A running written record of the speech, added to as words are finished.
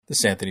This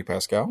is Anthony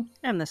Pascal.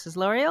 And this is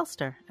Laurie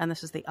Elster, and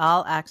this is the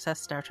All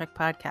Access Star Trek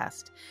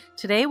podcast.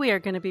 Today we are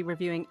going to be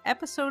reviewing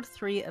Episode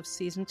 3 of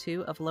Season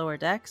 2 of Lower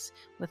Decks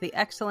with the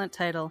excellent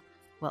title,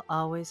 We'll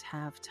Always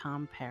Have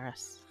Tom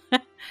Paris.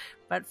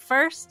 But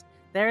first,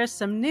 there is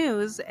some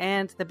news,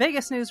 and the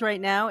biggest news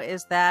right now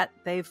is that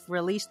they've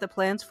released the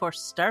plans for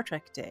Star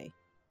Trek Day.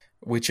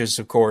 Which is,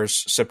 of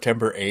course,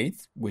 September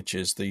 8th, which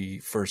is the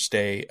first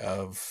day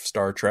of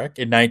Star Trek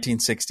in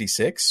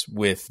 1966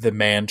 with The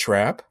Man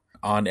Trap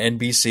on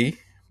NBC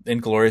in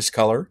glorious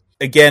color.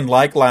 Again,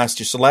 like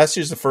last year. So last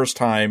year's the first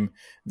time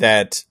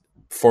that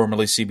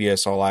formerly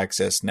CBS All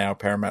Access, now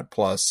Paramount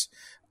Plus,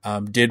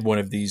 did one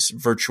of these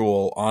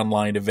virtual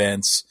online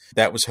events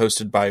that was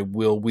hosted by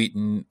Will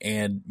Wheaton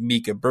and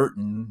Mika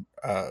Burton,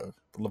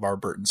 LeVar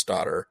Burton's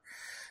daughter.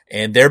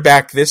 And they're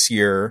back this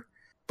year,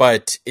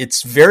 but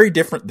it's very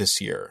different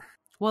this year.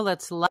 Well,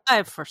 it's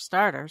live for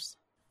starters.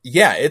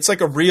 Yeah, it's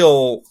like a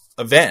real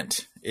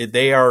event.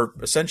 They are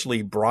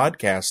essentially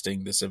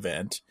broadcasting this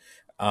event.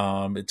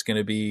 It's going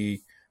to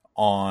be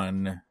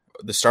on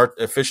the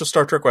official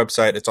Star Trek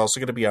website. It's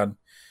also going to be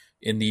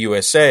in the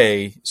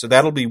USA, so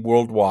that'll be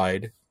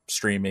worldwide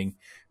streaming.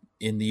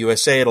 In the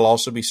USA, it'll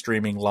also be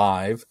streaming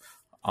live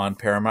on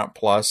Paramount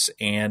Plus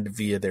and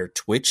via their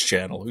Twitch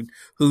channel.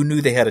 Who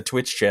knew they had a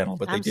Twitch channel,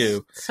 but they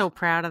do. So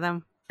proud of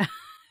them.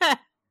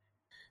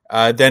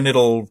 Then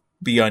it'll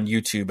be on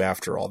YouTube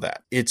after all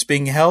that. It's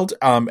being held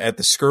at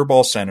the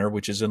Skirball Center,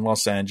 which is in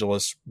Los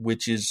Angeles,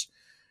 which is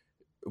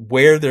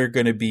where there's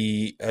going to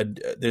be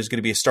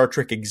a Star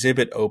Trek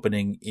exhibit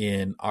opening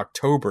in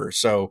October.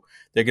 So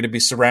they're going to be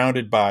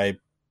surrounded by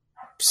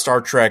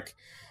Star Trek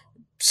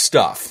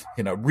stuff,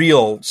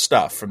 real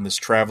stuff from this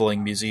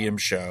traveling museum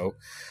show.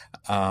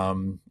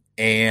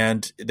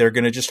 And they're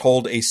going to just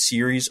hold a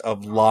series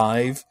of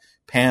live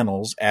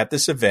panels at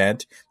this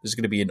event. There's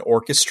going to be an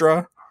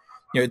orchestra.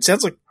 It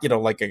sounds like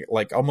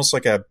almost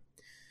like a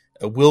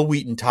Will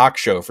Wheaton talk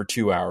show for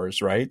 2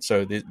 hours, right?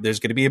 So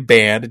there's going to be a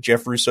band.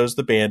 Jeff Russo's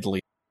the band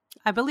lead.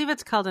 I believe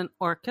it's called an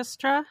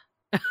orchestra.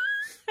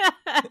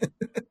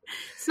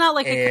 It's not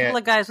like a couple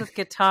of guys with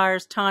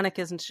guitars. Tonic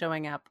isn't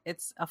showing up.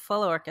 It's a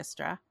full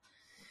orchestra.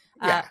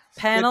 Yeah.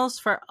 Panels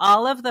for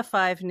all of the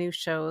 5 new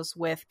shows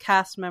with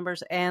cast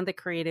members and the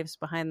creatives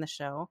behind the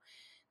show.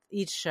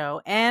 Each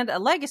show, and a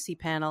legacy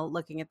panel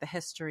looking at the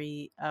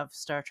history of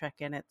Star Trek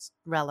and its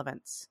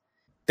relevance.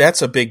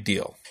 That's a big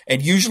deal.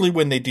 And usually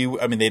when they do,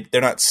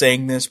 they're not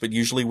saying this, but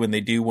usually when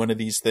they do one of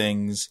these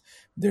things,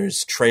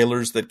 there's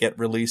trailers that get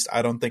released.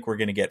 I don't think we're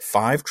going to get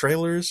 5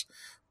 trailers,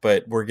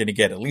 but we're going to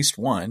get at least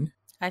 1.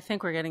 I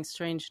think we're getting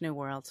Strange New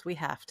Worlds. We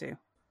have to.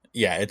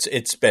 Yeah,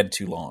 it's been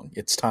too long.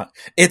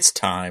 It's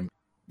time.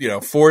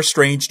 4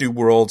 Strange New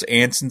Worlds.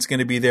 Anson's going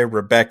to be there.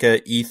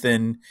 Rebecca,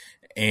 Ethan,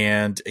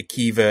 and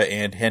Akiva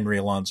and Henry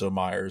Alonzo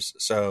Myers.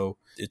 So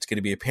it's going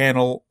to be a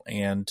panel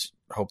and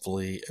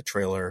hopefully a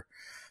trailer.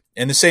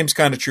 And the same's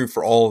kind of true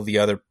for all of the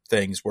other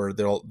things where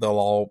they'll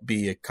all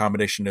be a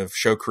combination of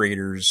show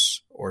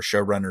creators or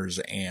showrunners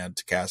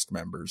and cast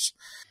members.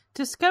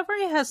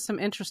 Discovery has some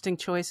interesting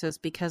choices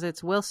because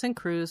it's Wilson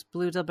Cruz,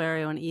 Blue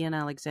Delbarrio, and Ian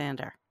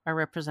Alexander are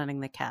representing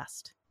the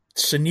cast.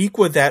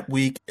 Sonequa that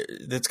week,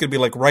 that's going to be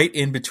like right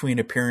in between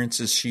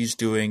appearances she's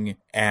doing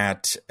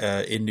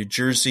in New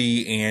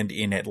Jersey and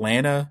in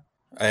Atlanta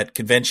at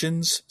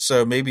conventions.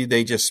 So maybe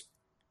they just,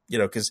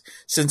 because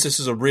since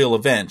this is a real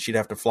event, she'd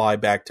have to fly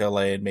back to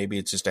LA and maybe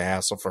it's just a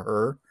hassle for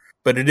her.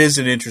 But it is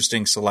an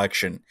interesting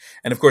selection.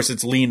 And of course,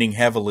 it's leaning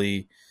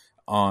heavily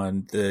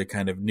on the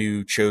kind of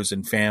new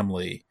chosen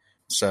family.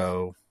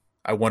 So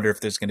I wonder if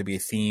there's going to be a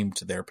theme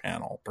to their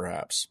panel,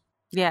 perhaps.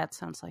 Yeah, it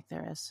sounds like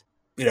there is.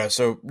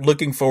 So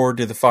looking forward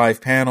to the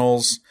 5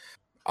 panels.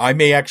 I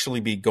may actually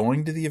be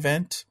going to the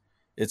event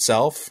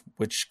itself,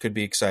 which could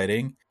be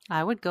exciting.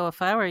 I would go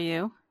if I were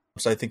you.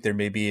 So I think there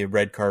may be a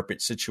red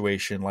carpet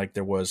situation like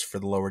there was for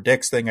the Lower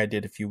Decks thing I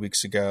did a few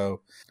weeks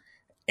ago.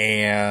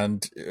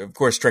 And of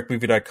course,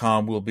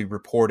 TrekMovie.com will be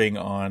reporting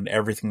on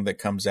everything that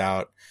comes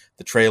out.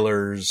 The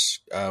trailers,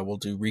 we'll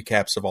do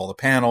recaps of all the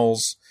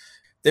panels.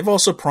 They've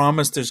also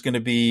promised there's going to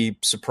be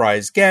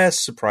surprise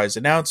guests, surprise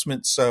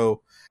announcements.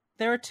 So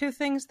there are 2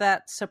 things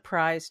that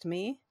surprised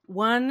me.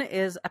 One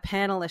is a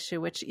panel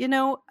issue, which,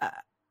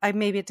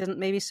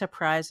 maybe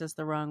surprise is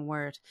the wrong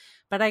word.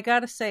 But I got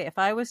to say, if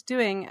I was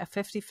doing a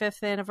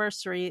 55th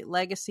anniversary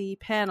legacy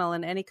panel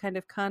in any kind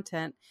of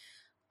content,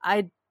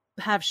 I'd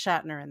have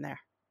Shatner in there.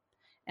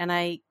 And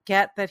I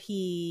get that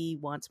he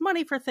wants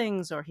money for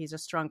things or he's a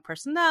strong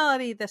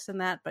personality, this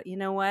and that. But you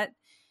know what?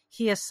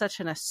 He is such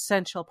an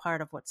essential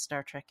part of what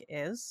Star Trek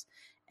is.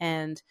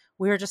 And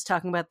we were just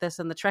talking about this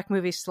in the Trek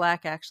Movie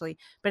Slack, actually.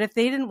 But if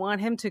they didn't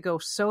want him to go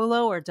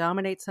solo or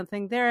dominate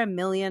something, there are a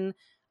million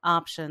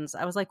options.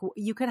 I was like,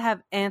 you could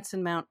have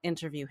Anson Mount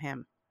interview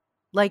him.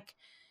 Like,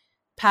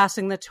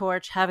 passing the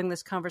torch, having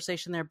this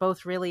conversation. They're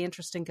both really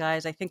interesting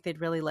guys. I think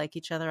they'd really like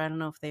each other. I don't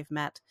know if they've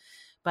met.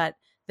 But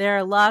there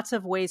are lots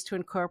of ways to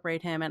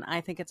incorporate him, and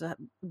I think it's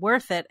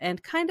worth it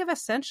and kind of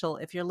essential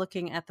if you're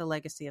looking at the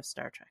legacy of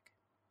Star Trek.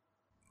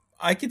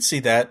 I could see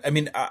that. I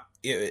mean,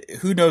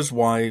 who knows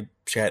why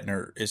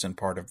Shatner isn't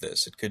part of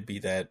this? It could be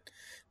that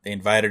they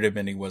invited him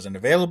and he wasn't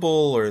available,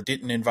 or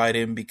didn't invite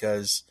him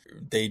because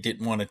they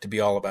didn't want it to be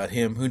all about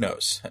him. Who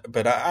knows?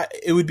 But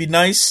it would be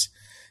nice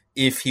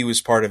if he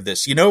was part of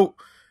this. You know,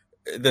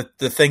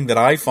 the thing that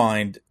I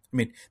find, I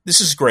mean,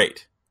 this is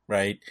great,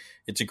 right?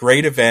 It's a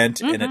great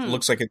event, and it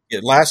looks like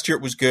last year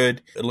it was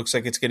good. It looks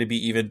like it's going to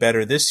be even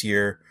better this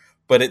year,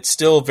 but it's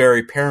still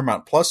very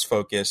Paramount Plus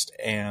focused.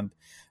 And,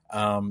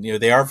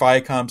 they are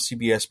Viacom,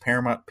 CBS,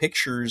 Paramount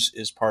Pictures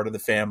is part of the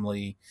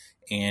family.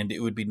 And it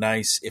would be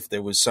nice if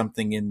there was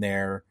something in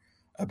there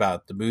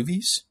about the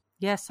movies.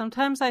 Yeah,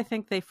 sometimes I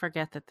think they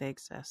forget that they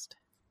exist.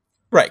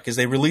 Right, because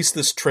they released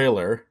this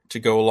trailer to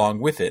go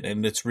along with it,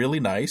 and it's really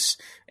nice.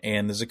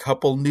 And there's a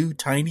couple new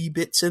tiny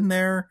bits in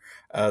there.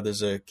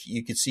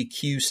 You could see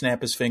Q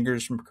snap his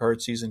fingers from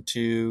Picard Season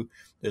 2.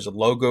 There's a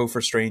logo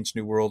for Strange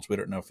New Worlds. We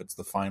don't know if it's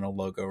the final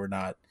logo or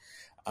not.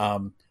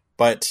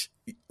 But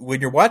when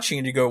you're watching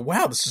it, you go,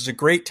 wow, this is a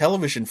great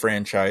television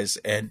franchise.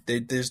 And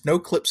there's no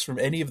clips from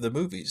any of the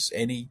movies,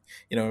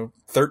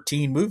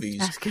 13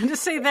 movies. I was going to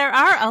say, there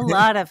are a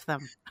lot of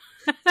them.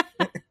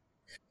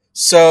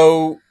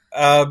 So,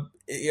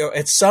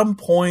 at some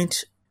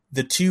point,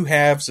 the two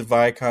halves of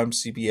Viacom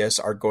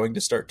CBS are going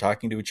to start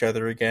talking to each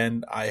other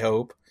again, I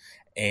hope,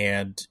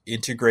 and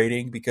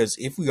integrating, because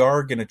if we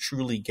are going to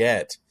truly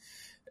get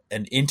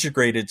an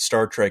integrated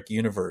Star Trek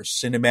universe,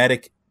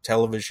 cinematic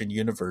television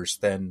universe,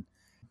 then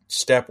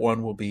step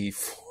one will be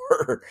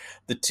for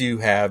the two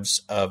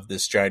halves of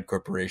this giant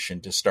corporation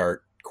to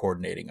start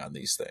coordinating on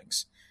these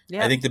things.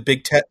 Yeah. I think a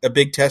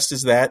big test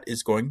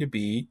is going to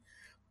be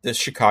the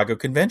Chicago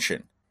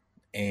convention.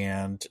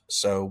 And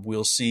so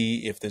we'll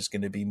see if there's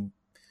going to be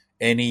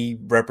any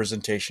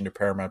representation of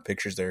Paramount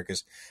Pictures there,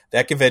 because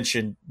that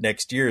convention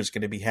next year is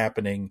going to be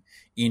happening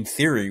in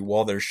theory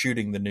while they're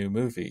shooting the new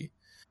movie.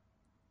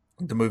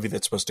 The movie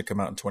that's supposed to come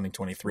out in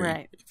 2023.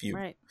 Right.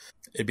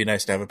 It'd be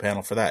nice to have a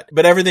panel for that.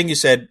 But everything you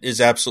said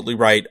is absolutely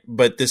right.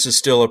 But this is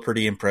still a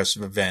pretty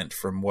impressive event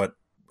from what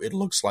it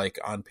looks like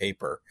on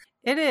paper.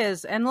 It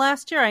is. And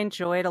last year I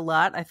enjoyed a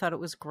lot. I thought it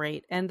was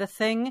great. And the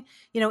thing,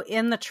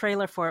 in the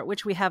trailer for it,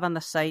 which we have on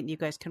the site, you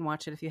guys can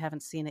watch it if you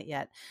haven't seen it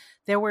yet,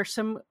 there were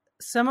some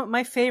of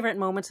my favorite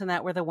moments in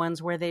that were the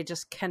ones where they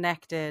just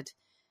connected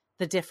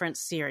the different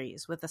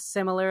series with a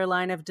similar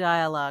line of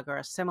dialogue or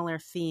a similar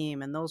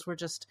theme. And those were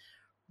just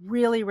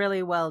really,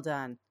 really well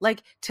done.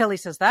 Like Tilly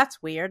says,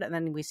 that's weird. And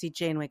then we see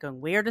Janeway going,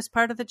 weird is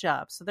part of the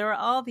job. So there were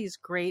all these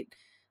great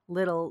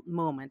little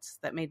moments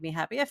that made me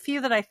happy. A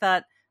few that I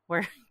thought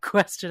were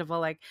questionable.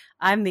 Like,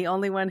 I'm the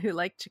only one who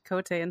liked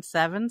Chakotay in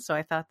 7, so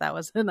I thought that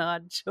was an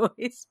odd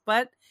choice.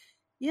 But,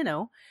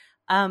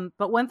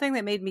 but one thing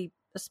that made me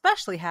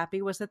especially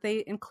happy was that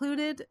they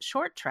included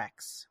short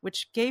treks,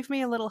 which gave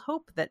me a little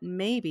hope that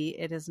maybe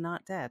it is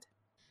not dead.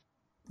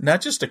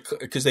 Not just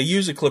because they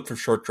use a clip for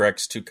short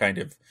treks to kind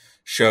of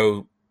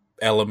show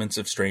elements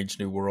of Strange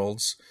New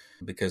Worlds,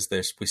 because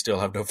we still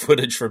have no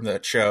footage from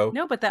that show.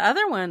 No, but the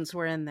other ones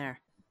were in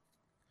there.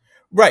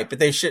 Right, but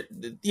they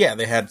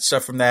had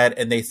stuff from that,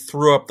 and they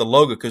threw up the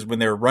logo, because when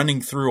they were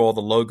running through all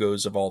the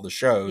logos of all the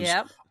shows,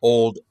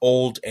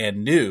 old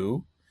and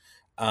new,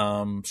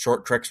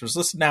 Short Treks was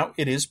listed. Now,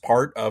 it is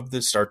part of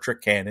the Star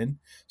Trek canon,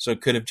 so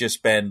it could have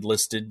just been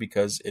listed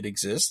because it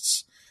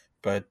exists.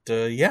 But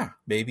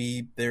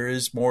maybe there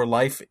is more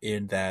life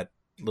in that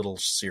little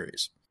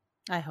series.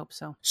 I hope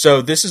so.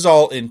 So this is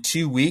all in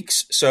 2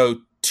 weeks.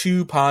 So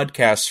 2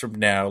 podcasts from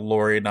now,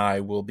 Lori and I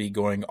will be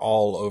going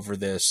all over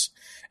this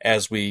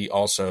as we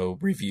also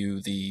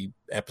review the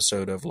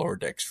episode of Lower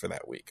Decks for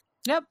that week.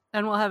 Yep.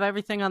 And we'll have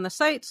everything on the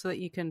site so that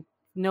you can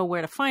know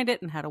where to find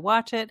it and how to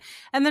watch it.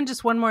 And then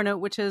just one more note,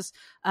 which is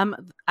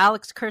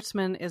Alex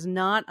Kurtzman is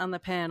not on the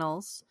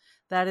panels.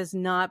 That is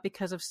not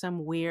because of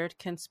some weird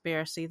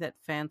conspiracy that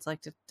fans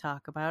like to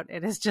talk about.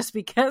 It is just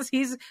because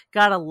he's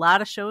got a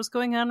lot of shows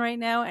going on right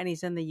now, and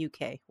he's in the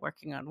UK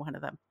working on one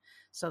of them.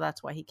 So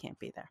that's why he can't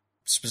be there.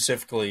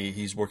 Specifically,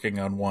 he's working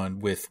on one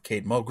with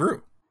Kate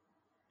Mulgrew.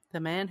 The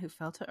man who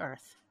fell to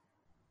Earth.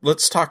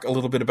 Let's talk a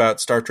little bit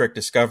about Star Trek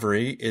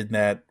Discovery, in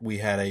that we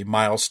had a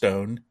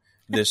milestone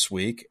this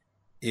week.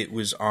 It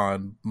was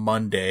on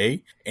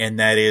Monday, and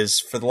that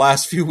is, for the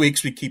last few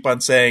weeks, we keep on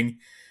saying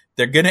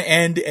they're going to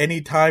end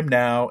any time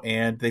now,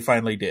 and they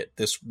finally did.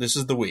 This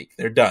is the week.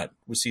 They're done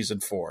with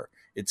season 4.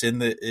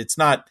 It's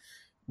not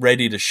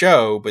ready to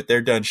show, but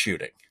they're done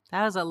shooting.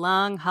 That was a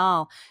long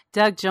haul.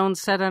 Doug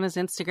Jones said on his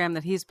Instagram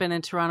that he's been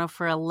in Toronto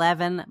for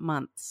 11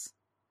 months.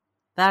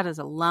 That is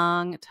a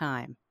long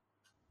time.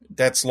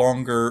 That's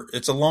longer.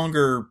 It's a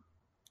longer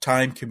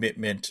time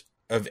commitment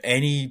of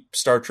any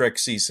Star Trek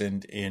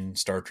season in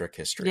Star Trek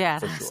history. Yeah,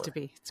 it has to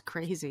be. It's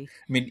crazy.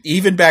 I mean,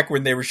 even back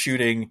when they were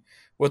shooting,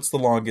 what's the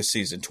longest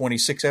season?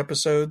 26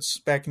 episodes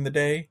back in the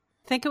day?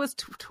 I think it was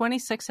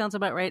 26, sounds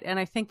about right. And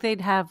I think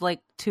they'd have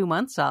like 2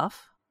 months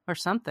off or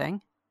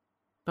something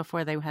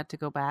before they had to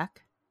go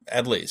back.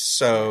 At least.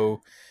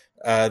 So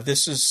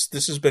this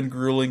has been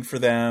grueling for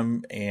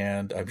them,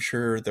 and I'm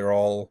sure they're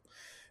all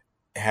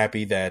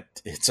happy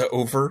that it's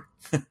over.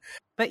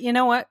 But you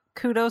know what?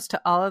 Kudos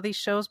to all of these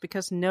shows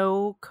because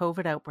no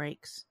COVID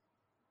outbreaks.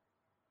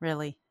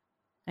 Really.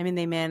 I mean,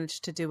 they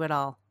managed to do it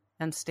all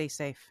and stay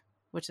safe,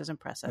 which is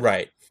impressive.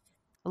 Right.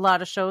 A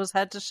lot of shows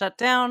had to shut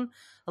down.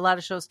 A lot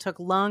of shows took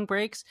long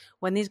breaks.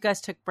 When these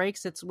guys took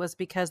breaks, it was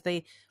because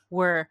they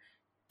were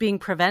being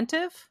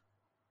preventive.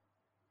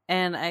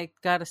 And I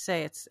got to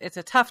say, it's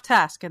a tough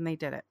task, and they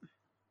did it.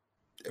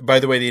 By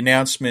the way, the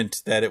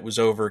announcement that it was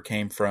over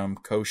came from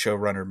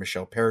co-showrunner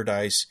Michelle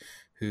Paradise,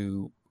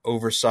 who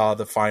oversaw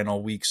the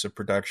final weeks of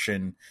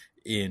production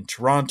in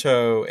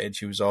Toronto, and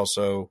she was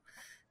also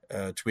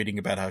tweeting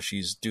about how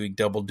she's doing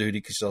double duty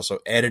because she's also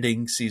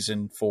editing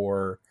season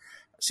 4.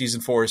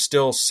 Season 4 is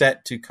still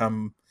set to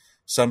come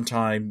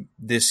sometime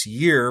this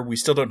year. We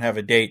still don't have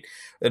a date.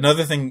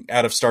 Another thing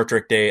out of Star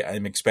Trek Day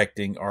I'm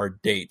expecting are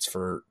dates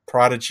for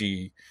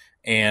Prodigy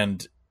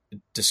and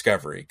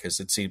Discovery,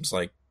 because it seems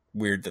like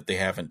weird that they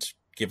haven't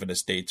given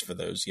us dates for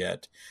those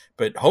yet.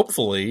 But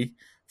hopefully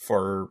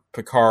for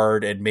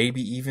Picard and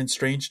maybe even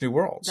Strange New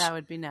Worlds. That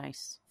would be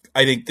nice.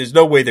 I think there's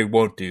no way they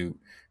won't do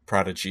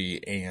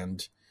Prodigy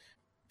and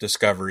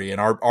Discovery.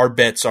 And our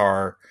bets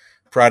are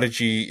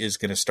Prodigy is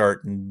going to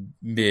start in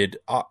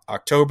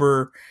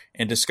mid-October,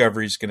 and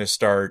Discovery is going to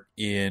start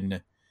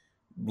in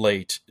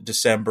late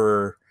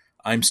December.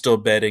 I'm still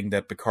betting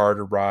that Picard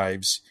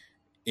arrives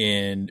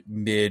in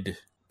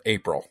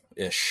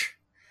mid-April-ish.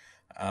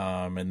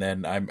 And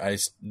then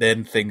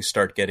then things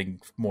start getting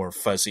more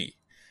fuzzy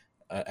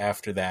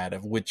after that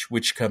of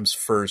which comes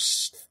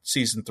first,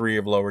 season 3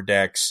 of Lower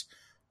Decks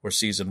or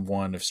season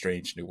 1 of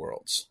Strange New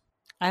Worlds.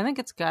 I think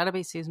it's got to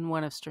be season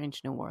 1 of Strange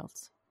New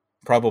Worlds.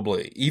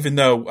 Probably, even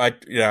though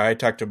I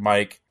talked to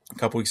Mike a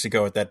couple weeks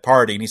ago at that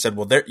party, and he said,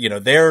 well,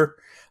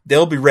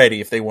 they'll be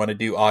ready if they want to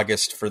do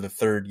August for the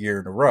 3rd year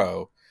in a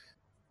row,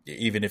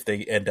 even if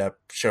they end up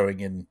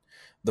showing in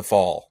the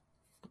fall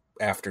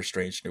after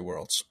Strange New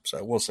Worlds.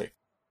 So we'll see.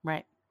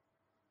 Right.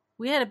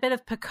 We had a bit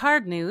of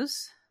Picard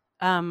news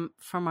from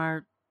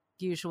our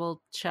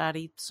usual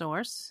chatty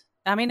source.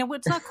 I mean,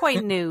 it's not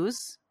quite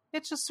news.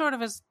 It's just sort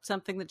of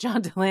something that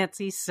John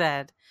Delancey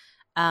said.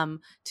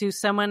 To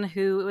someone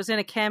who was in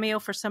a cameo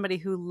for somebody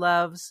who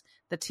loves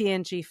the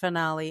TNG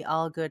finale,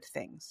 All Good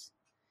Things.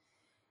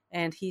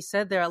 And he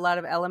said there are a lot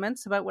of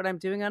elements about what I'm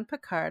doing on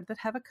Picard that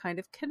have a kind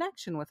of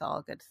connection with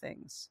All Good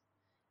Things.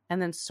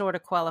 And then sort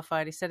of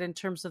qualified. He said in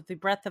terms of the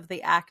breadth of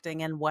the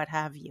acting and what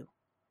have you.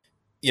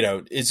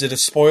 Is it a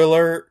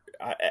spoiler?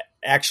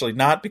 Actually,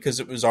 not, because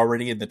it was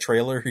already in the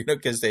trailer.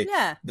 Because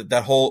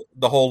the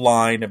whole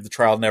line of "The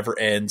Trial Never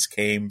Ends"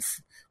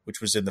 which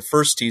was in the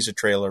first teaser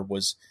trailer,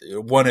 was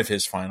one of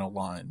his final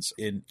lines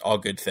in All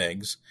Good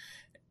Things.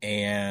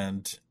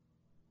 And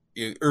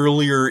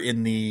earlier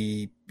in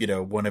the,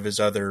 one of his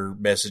other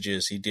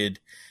messages, he did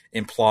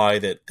imply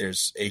that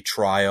there's a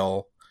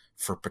trial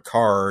for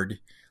Picard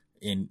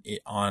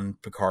on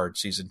Picard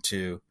season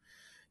 2.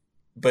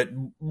 But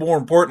more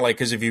importantly,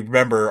 because if you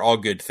remember All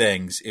Good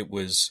Things, it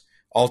was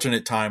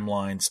alternate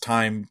timelines,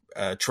 time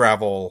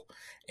travel,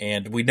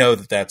 and we know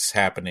that that's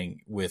happening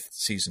with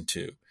season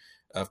 2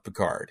 of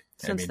Picard.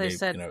 Since they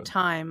said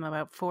time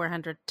about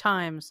 400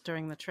 times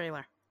during the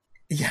trailer.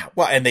 Yeah,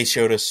 well, and they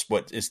showed us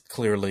what is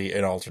clearly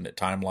an alternate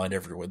timeline.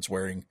 Everyone's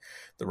wearing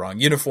the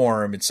wrong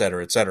uniform, et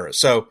cetera, et cetera.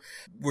 So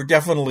we're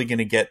definitely going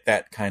to get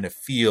that kind of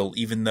feel,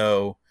 even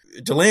though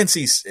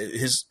Delancey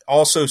has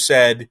also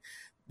said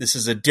this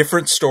is a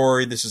different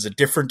story, this is a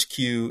different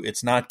Q,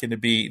 it's not going to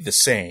be the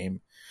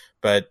same,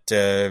 but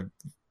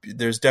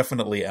there's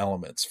definitely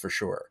elements for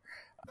sure.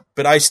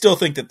 But I still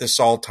think that this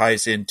all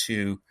ties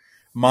into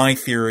my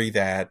theory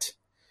that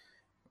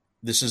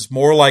this is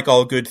more like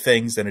All Good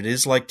Things than it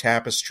is like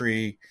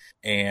Tapestry.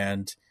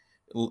 And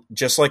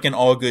just like in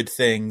All Good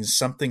Things,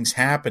 something's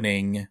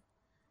happening.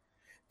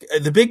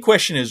 The big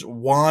question is,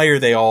 why are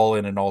they all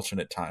in an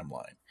alternate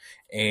timeline?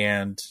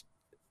 And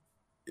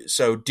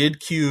so did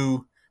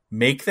Q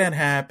make that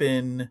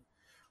happen,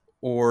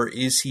 or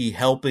is he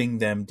helping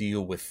them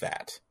deal with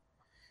that?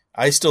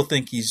 I still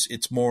think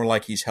it's more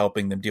like he's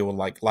helping them deal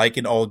with like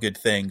in All Good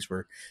Things,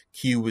 where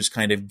Q was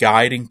kind of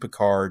guiding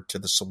Picard to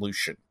the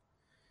solution.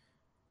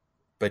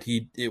 But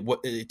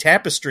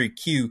Tapestry,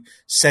 Q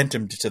sent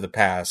him to the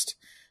past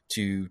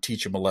to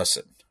teach him a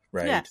lesson,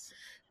 right? Yes.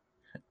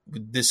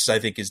 This, I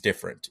think, is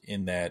different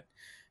in that,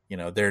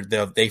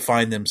 they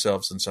find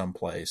themselves in some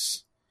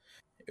place.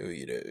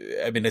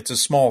 I mean, it's a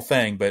small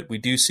thing, but we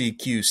do see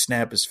Q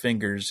snap his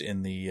fingers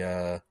in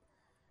the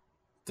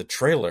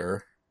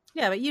trailer.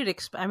 Yeah, but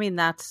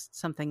that's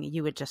something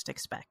you would just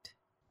expect.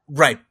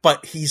 Right,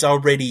 but he's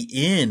already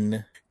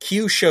in.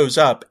 Q shows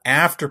up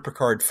after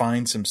Picard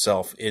finds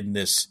himself in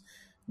this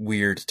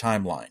weird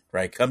timeline,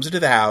 right? Comes into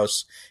the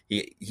house.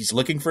 He's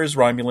looking for his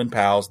Romulan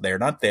pals. They're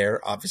not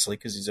there, obviously,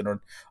 because he's in an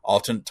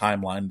alternate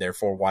timeline.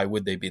 Therefore, why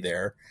would they be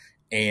there?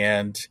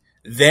 And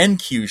then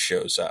Q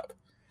shows up.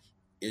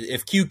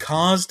 If Q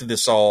caused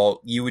this all,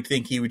 you would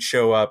think he would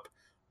show up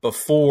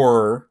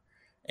before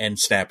and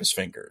snap his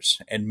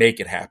fingers and make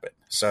it happen.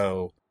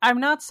 So I'm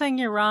not saying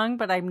you're wrong,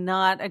 but I'm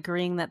not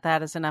agreeing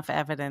that is enough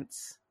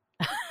evidence.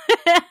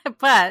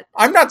 But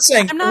I'm not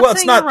saying, I'm not well,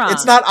 saying you're wrong.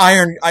 it's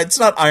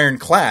not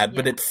ironclad,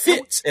 but it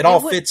fits. It all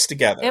fits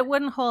together. It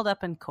wouldn't hold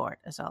up in court,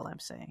 is all I'm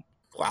saying.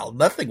 Well,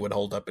 nothing would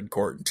hold up in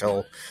court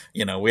until,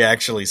 we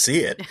actually see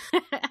it.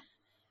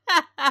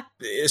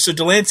 So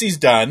Delancey's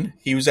done.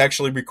 He was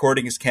actually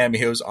recording his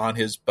cameos on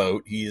his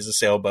boat. He is a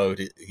sailboat.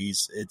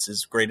 It's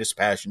his greatest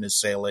passion is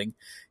sailing.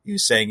 He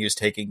was saying he was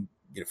taking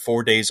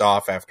 4 days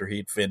off after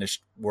he'd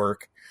finished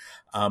work.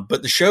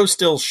 But the show's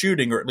still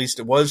shooting, or at least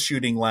it was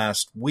shooting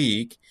last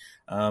week.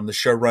 The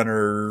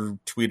showrunner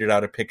tweeted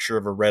out a picture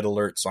of a red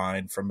alert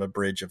sign from a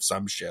bridge of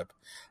some ship.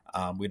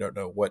 We don't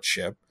know what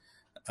ship,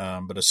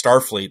 but a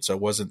Starfleet, so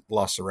it wasn't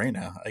La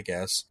Sirena, I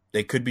guess.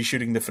 They could be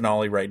shooting the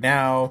finale right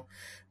now.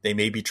 They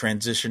may be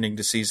transitioning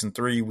to season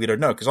 3. We don't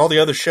know, because all the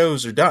other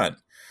shows are done.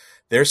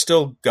 They're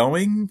still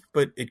going,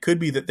 but it could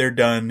be that they're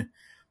done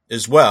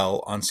as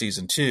well on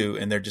season 2,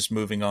 and they're just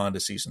moving on to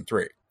season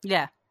 3.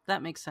 Yeah,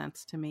 that makes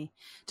sense to me.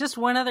 Just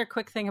one other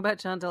quick thing about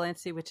John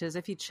Delancey, which is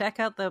if you check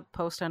out the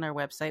post on our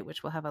website,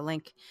 which we'll have a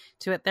link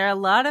to it, there are a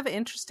lot of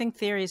interesting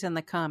theories in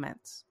the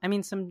comments. I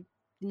mean, some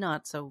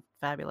not so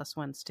fabulous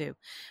ones too.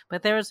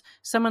 But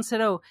someone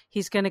said,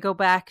 he's going to go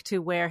back to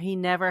where he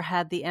never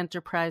had the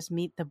Enterprise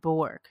meet the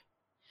Borg,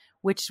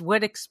 which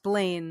would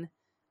explain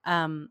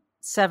 7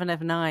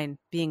 of 9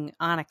 being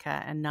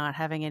Annika and not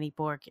having any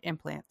Borg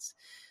implants.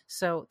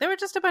 So there were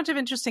just a bunch of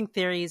interesting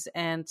theories,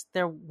 and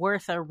they're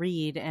worth a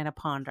read and a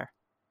ponder.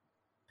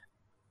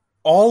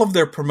 All of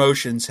their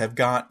promotions have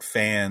got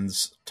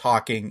fans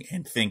talking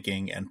and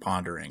thinking and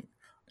pondering.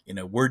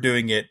 We're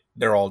doing it.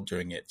 They're all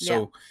doing it.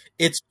 So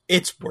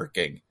it's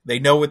working. They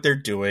know what they're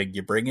doing.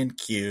 You bring in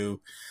Q.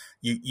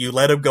 You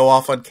let them go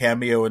off on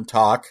Cameo and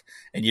talk,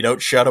 and you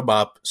don't shut them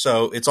up.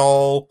 So it's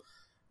all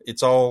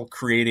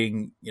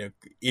creating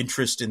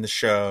interest in the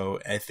show.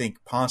 I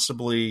think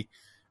possibly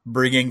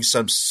bringing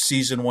some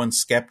season 1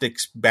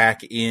 skeptics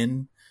back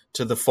in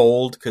to the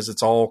fold, because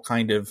it's all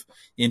kind of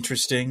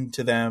interesting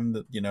to them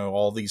that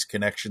all these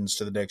connections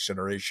to the Next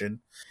Generation.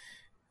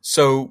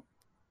 So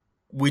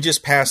we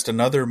just passed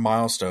another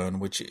milestone,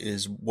 which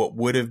is what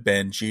would have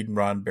been Gene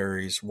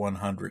Roddenberry's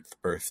 100th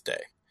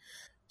birthday.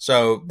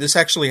 So this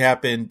actually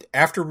happened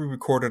after we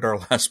recorded our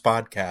last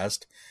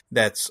podcast.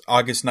 That's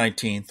August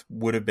 19th,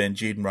 would have been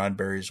Gene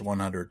Roddenberry's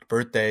 100th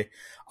birthday.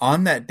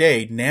 On that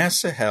day,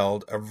 NASA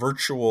held a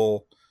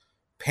virtual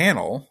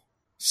panel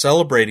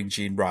celebrating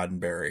Gene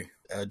Roddenberry.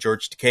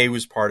 George Takei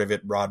was part of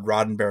it. Rod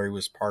Roddenberry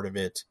was part of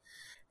it.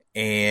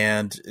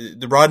 And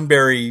the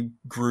Roddenberry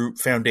Group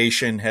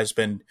Foundation has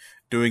been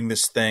doing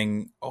this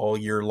thing all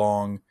year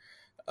long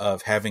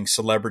of having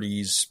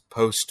celebrities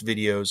post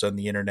videos on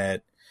the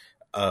internet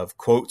of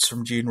quotes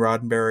from Gene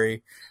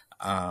Roddenberry.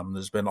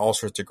 There's been all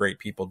sorts of great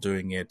people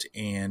doing it.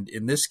 And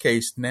in this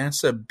case,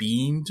 NASA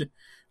beamed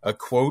a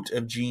quote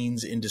of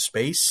Gene's into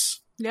space.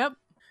 Yep.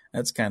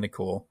 That's kind of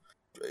cool.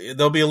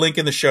 There'll be a link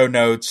in the show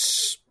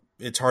notes.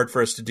 It's hard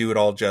for us to do it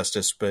all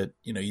justice, but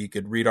you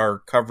could read our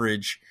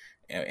coverage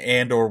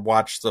and or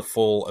watch the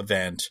full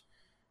event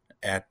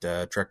at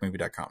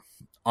trekmovie.com.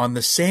 On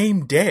the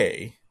same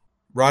day,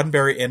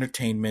 Roddenberry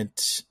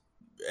Entertainment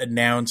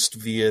announced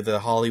via the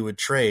Hollywood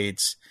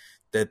Trades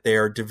that they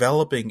are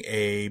developing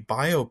a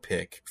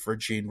biopic for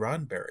Gene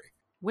Roddenberry.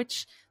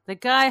 Which the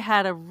guy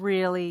had a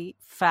really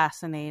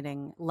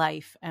fascinating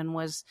life and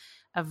was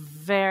a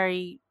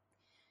very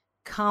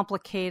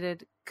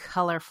complicated,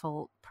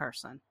 colorful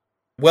person.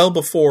 Well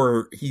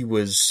before he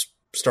was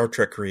Star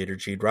Trek creator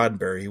Gene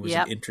Roddenberry, he was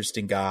an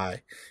interesting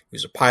guy. He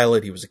was a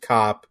pilot. He was a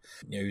cop.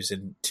 He was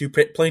in 2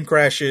 plane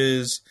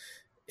crashes.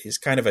 He's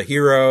kind of a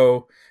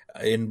hero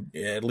in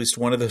at least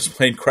one of those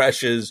plane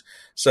crashes.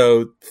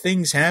 So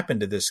things happened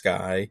to this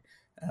guy.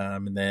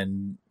 And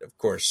then, of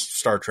course,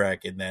 Star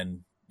Trek, and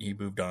then he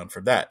moved on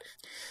from that.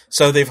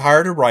 So they've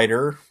hired a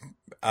writer.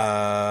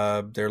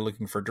 They're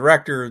looking for a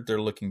director. They're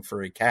looking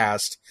for a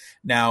cast.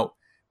 Now,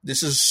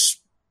 this is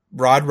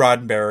Rod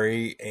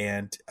Roddenberry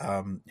and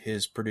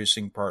his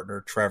producing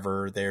partner,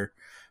 Trevor.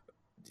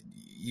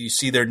 You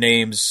see their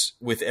names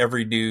with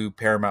every new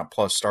Paramount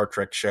Plus Star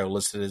Trek show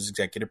listed as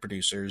executive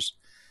producers.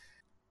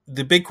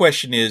 The big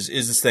question is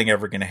this thing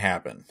ever going to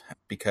happen?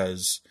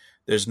 Because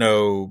there's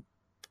no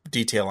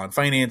detail on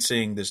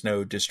financing. There's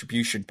no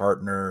distribution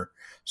partner.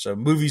 So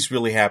movies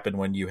really happen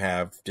when you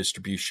have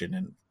distribution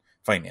and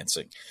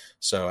financing.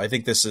 So I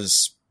think this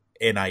is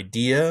an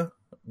idea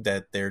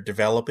that they're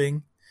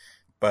developing,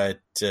 but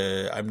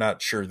I'm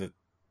not sure that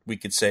we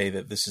could say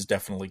that this is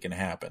definitely going to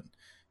happen,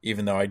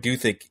 even though I do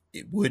think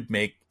it would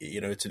make,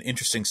 it's an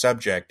interesting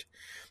subject.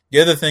 The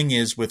other thing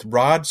is, with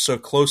Rod so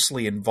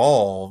closely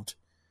involved,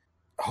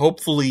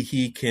 hopefully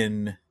he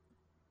can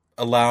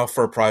allow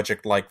for a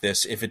project like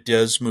this, if it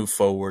does move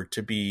forward,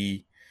 to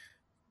be,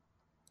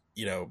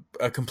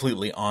 a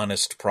completely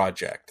honest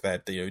project.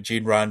 That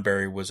Gene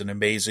Roddenberry was an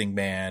amazing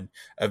man,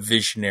 a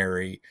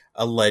visionary,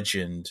 a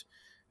legend,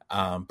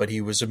 but he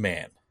was a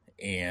man,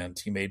 and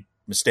he made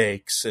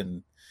mistakes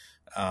and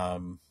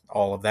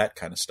all of that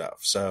kind of stuff.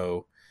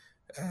 So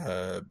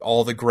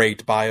all the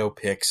great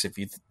biopics, if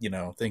you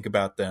think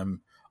about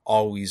them,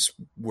 always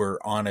were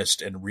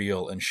honest and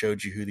real and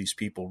showed you who these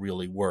people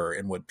really were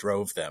and what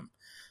drove them.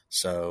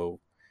 So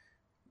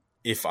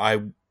if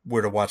I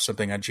were to watch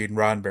something on Gene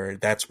Roddenberry,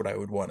 that's what I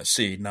would want to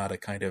see, not a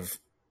kind of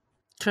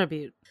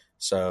tribute.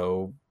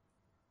 So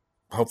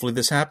hopefully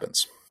this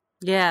happens.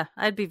 Yeah,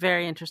 I'd be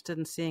very interested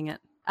in seeing it.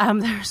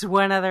 There's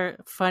one other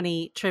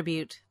funny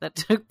tribute that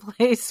took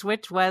place,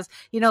 which was,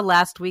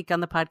 last week on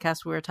the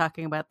podcast, we were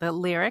talking about the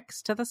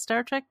lyrics to the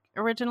Star Trek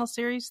original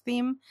series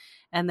theme.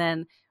 And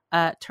then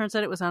turns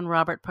out it was on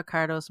Robert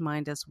Picardo's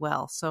mind as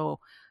well. So,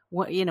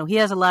 he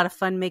has a lot of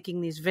fun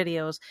making these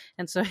videos.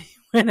 And so he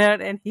went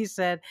out and he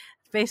said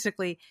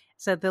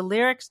the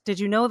lyrics, did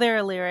you know there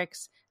are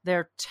lyrics?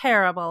 They're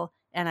terrible,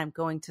 and I'm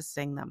going to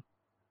sing them.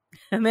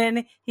 And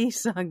then he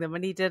sung them,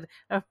 and he did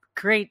a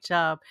great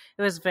job.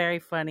 It was very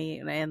funny,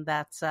 and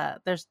that's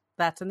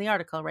in the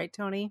article, right,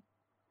 Tony?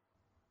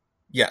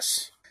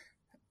 Yes.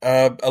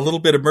 A little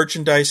bit of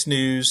merchandise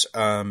news.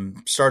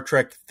 Star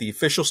Trek, the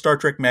official Star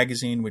Trek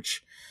magazine,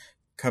 which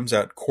comes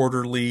out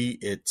quarterly,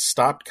 it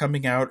stopped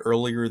coming out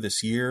earlier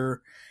this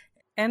year.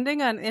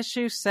 Ending on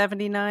issue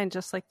 79,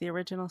 just like the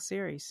original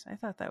series. I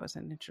thought that was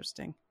an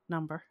interesting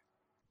number.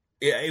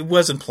 Yeah, it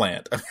wasn't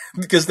planned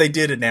because they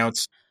did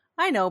announce.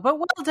 I know, but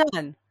well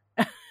done.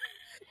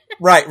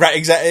 Right,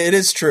 exactly. It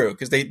is true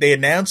because they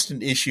announced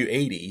in issue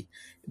 80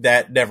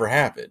 that never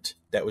happened.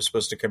 That was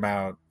supposed to come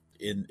out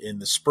in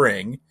the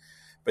spring,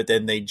 but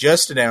then they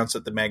just announced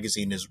that the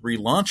magazine is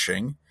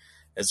relaunching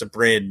as a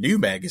brand new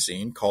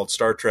magazine called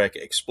Star Trek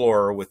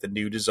Explorer with a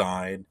new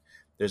design.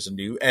 There's a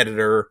new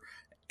editor,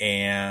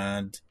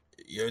 and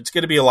it's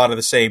going to be a lot of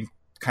the same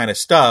kind of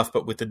stuff,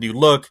 but with a new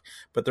look.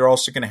 But they're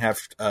also going to have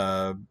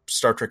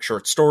Star Trek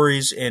short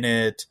stories in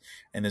it,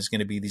 and there's going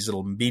to be these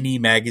little mini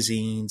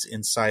magazines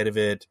inside of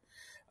it.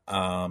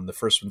 The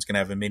first one's going to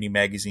have a mini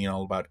magazine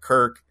all about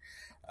Kirk.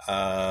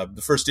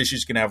 The first issue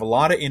is going to have a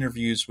lot of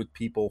interviews with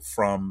people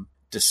from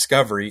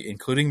Discovery,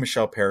 including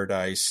Michelle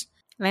Paradise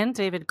and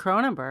David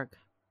Cronenberg.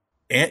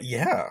 And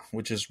yeah,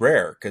 which is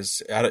rare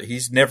because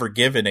he's never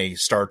given a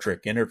Star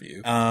Trek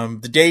interview.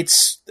 The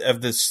dates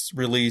of this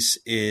release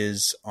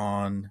is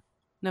on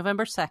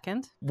November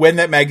 2nd. When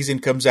that magazine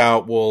comes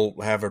out, we'll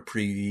have a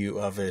preview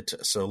of it.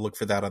 So look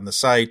for that on the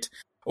site.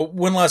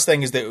 One last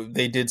thing is that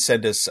they did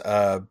send us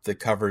the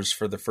covers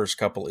for the first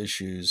couple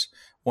issues,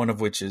 one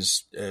of which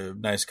is a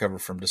nice cover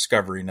from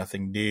Discovery,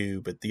 nothing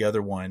new, but the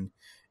other one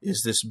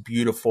is this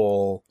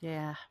beautiful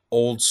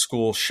old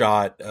school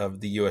shot of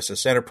the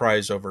USS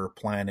Enterprise over a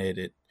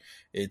planet.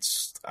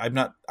 I'm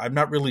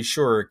not really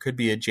sure. It could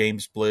be a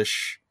James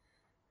Blish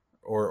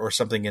or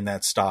something in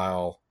that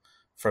style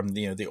from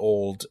the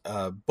old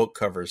book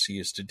covers he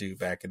used to do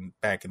back in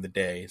the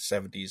day,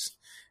 70s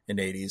and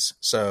 80s.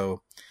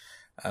 So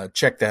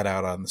check that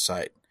out on the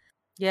site.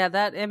 Yeah,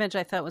 that image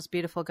I thought was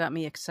beautiful. Got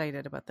me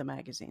excited about the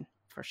magazine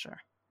for sure.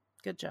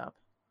 Good job.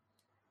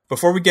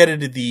 Before we get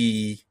into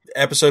the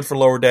episode for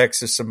Lower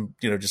Decks, there's some,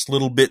 just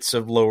little bits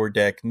of Lower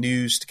Deck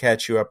news to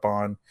catch you up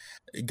on.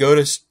 Go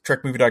to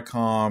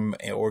trekmovie.com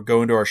or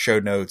go into our show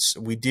notes.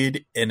 We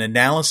did an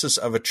analysis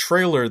of a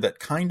trailer that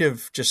kind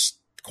of just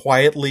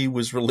quietly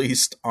was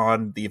released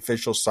on the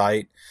official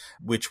site,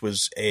 which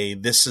was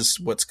this is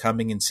what's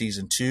coming in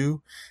season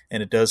 2.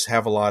 And it does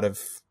have a lot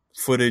of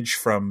footage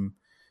from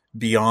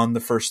beyond the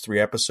first 3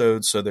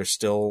 episodes. So there's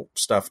still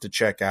stuff to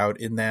check out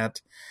in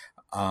that.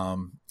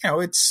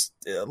 It's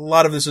a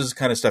lot of this is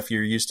kind of stuff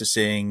you're used to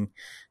seeing,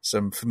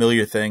 some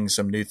familiar things,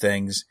 some new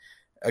things,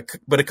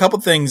 but a couple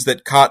things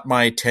that caught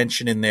my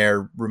attention in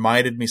there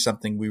reminded me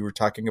something we were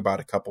talking about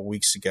a couple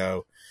weeks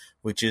ago,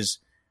 which is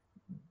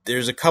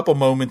there's a couple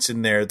moments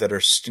in there that are,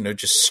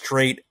 just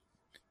straight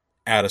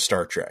out of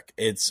Star Trek.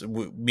 It's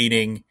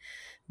meaning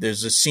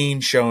there's a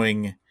scene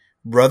showing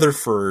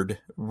Rutherford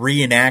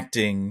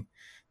reenacting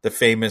the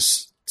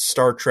famous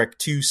Star Trek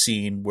II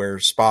scene where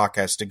Spock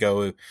has to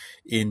go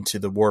into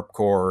the warp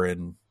core,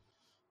 and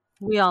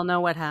we all know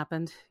what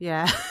happened.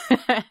 Yeah.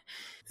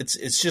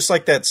 It's just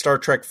like that Star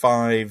Trek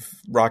V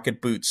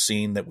rocket boots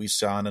scene that we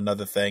saw in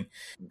Another Thing.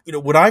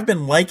 What I've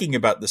been liking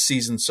about the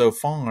season so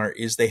far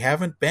is they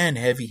haven't been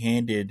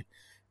heavy-handed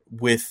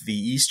with the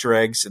Easter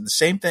eggs, and the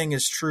same thing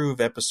is true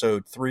of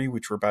episode 3,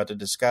 which we're about to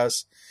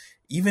discuss.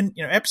 Even,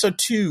 episode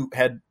 2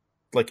 had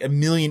like a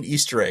million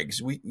Easter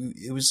eggs.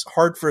 It was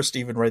hard for us to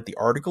even write the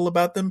article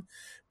about them,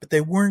 but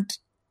they weren't,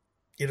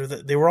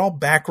 they were all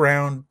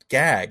background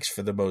gags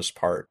for the most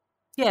part.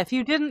 Yeah, if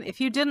you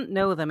didn't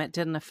know them, it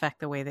didn't affect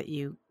the way that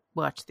you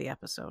watched the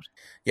episode.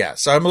 Yeah,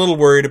 so I'm a little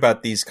worried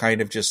about these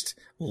kind of just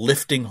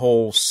lifting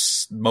whole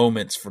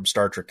moments from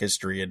Star Trek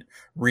history and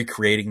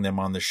recreating them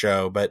on the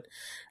show. But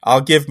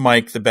I'll give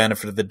Mike the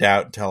benefit of the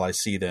doubt until I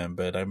see them.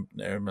 But I'm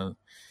a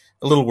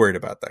little worried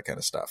about that kind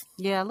of stuff.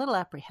 Yeah, a little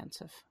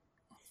apprehensive.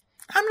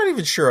 I'm not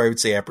even sure I would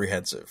say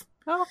apprehensive.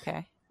 Oh,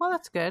 okay. Well,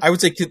 that's good. I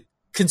would say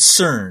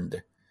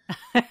concerned.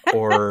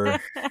 Or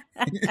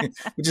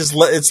which is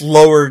it's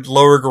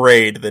lower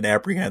grade than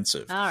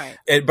apprehensive. All right.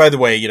 And by the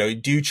way,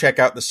 do check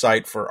out the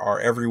site for our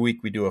every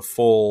week we do a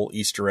full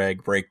Easter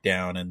egg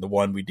breakdown, and the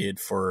one we did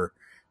for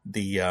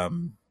the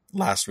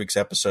last week's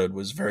episode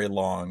was very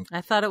long.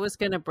 I thought it was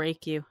going to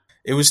break you.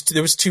 There was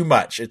too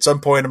much. At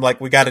some point, I'm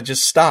like, we got to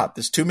just stop.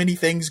 There's too many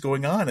things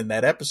going on in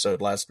that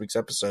episode, last week's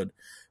episode.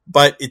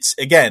 But it's,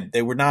 again,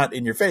 they were not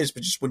in your face,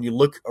 but just when you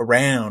look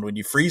around, when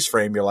you freeze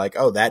frame, you're like,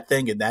 oh, that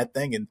thing,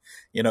 and,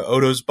 you know,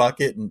 Odo's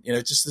bucket, and, you know,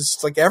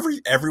 it's like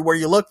everywhere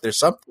you look, there's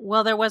something.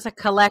 Well, there was a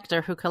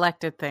collector who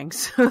collected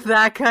things, so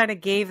that kind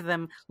of gave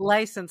them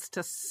license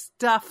to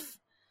stuff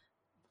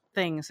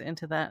things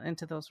into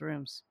those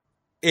rooms.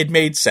 It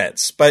made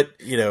sense, but,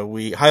 you know,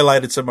 we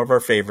highlighted some of our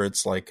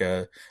favorites, like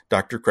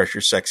Dr.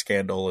 Crusher's sex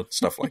scandal and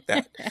stuff like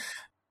that.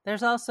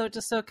 There's also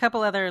just a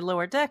couple other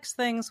Lower Decks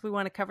things we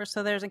want to cover.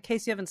 So there's, in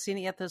case you haven't seen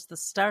it yet, there's the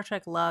Star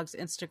Trek Logs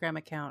Instagram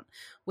account,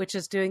 which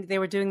is they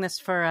were doing this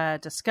for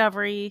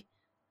Discovery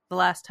the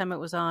last time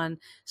it was on.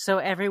 So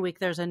every week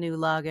there's a new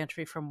log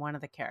entry from one of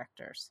the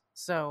characters.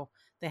 So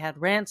they had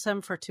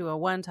Ransom for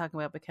 201 talking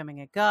about becoming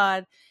a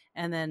god.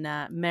 And then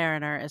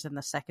Mariner is in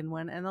the second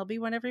one, and there'll be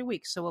one every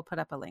week. So we'll put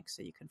up a link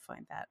so you can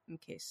find that in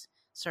case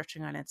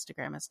searching on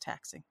Instagram is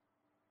taxing.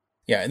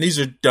 Yeah, and these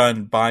are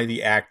done by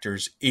the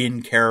actors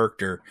in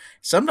character.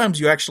 Sometimes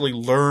you actually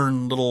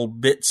learn little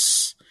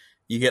bits.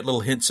 You get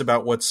little hints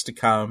about what's to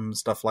come,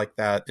 stuff like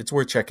that. It's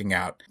worth checking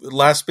out. The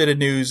last bit of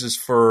news is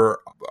for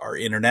our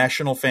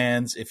international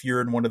fans. If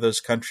you're in one of those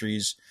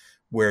countries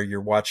where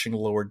you're watching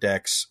Lower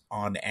Decks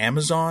on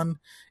Amazon,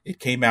 it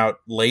came out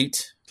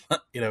late.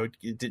 You know,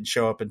 it didn't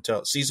show up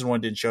until season 1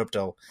 didn't show up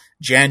till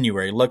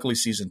January. Luckily,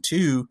 season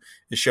 2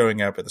 is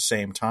showing up at the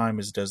same time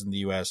as it does in the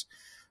US.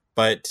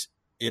 But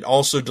it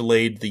also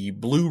delayed the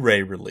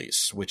Blu-ray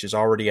release, which is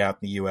already out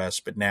in the US,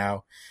 but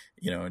now,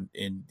 you know,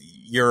 in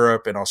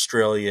Europe and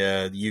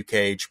Australia, the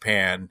UK,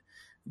 Japan,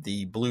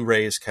 the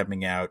Blu-ray is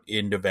coming out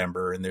in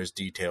November, and there's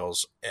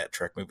details at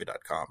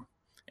trekmovie.com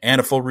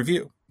and a full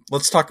review.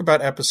 Let's talk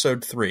about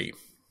episode 3.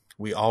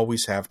 We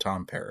always have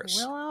Tom Paris.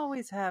 We'll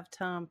always have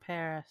Tom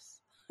Paris.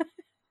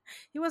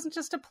 He wasn't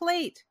just a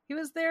plate. He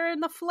was there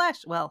in the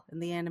flesh. Well, in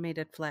the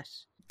animated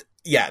flesh.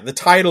 Yeah, the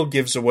title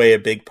gives away a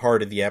big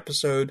part of the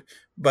episode,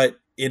 but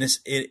in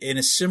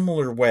a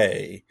similar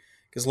way,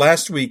 because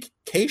last week,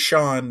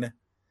 Kayshawn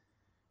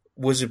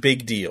was a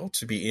big deal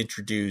to be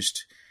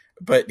introduced,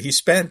 but he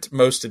spent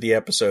most of the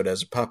episode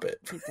as a puppet.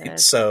 Right?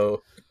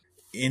 So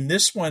in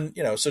this one,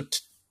 you know, so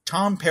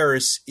Tom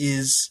Paris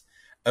is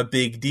a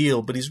big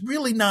deal, but he's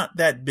really not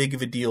that big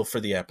of a deal for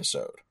the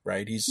episode,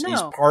 right? He's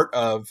part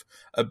of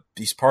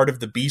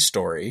the B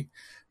story.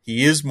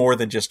 He is more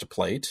than just a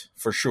plate,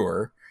 for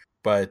sure.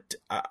 But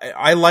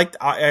I like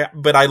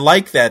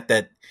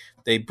that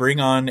they bring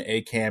on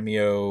a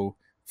cameo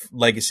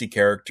legacy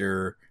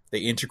character. They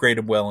integrate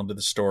him well into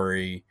the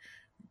story.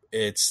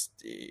 It's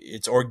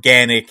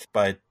organic,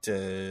 but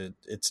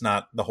it's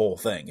not the whole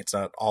thing. It's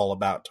not all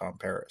about Tom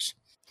Paris.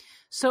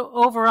 So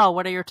overall,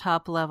 what are your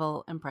top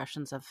level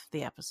impressions of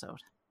the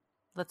episode?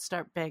 Let's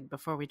start big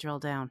before we drill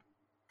down.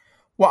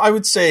 Well, I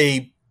would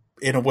say,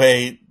 in a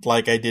way,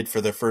 like I did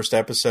for the first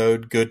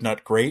episode, good,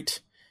 not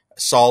great.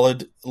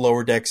 Solid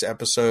Lower Decks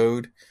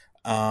episode.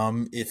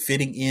 It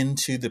fitting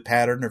into the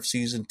pattern of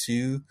season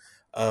 2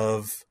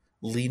 of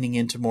leaning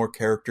into more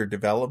character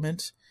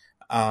development,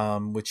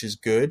 which is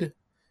good,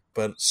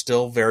 but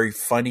still very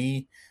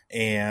funny.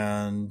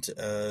 And,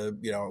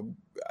 you know,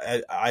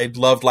 I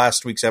loved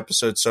last week's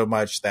episode so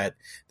much that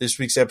this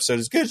week's episode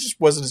is good. It just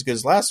wasn't as good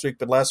as last week,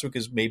 but last week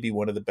is maybe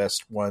one of the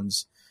best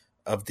ones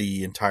of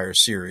the entire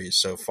series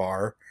so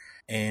far.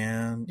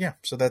 And yeah,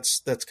 so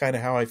that's kind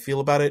of how I feel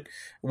about it.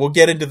 We'll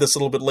get into this a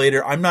little bit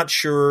later. I'm not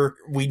sure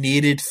we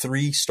needed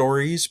 3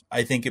 stories.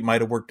 I think it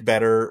might have worked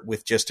better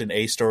with just an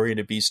A story and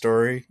a B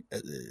story,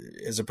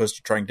 as opposed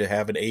to trying to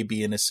have an A,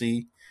 B, and a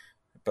C.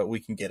 But we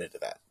can get into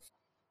that.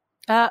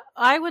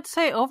 I would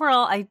say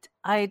overall,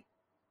 I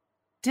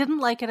didn't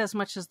like it as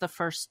much as the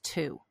first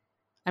 2.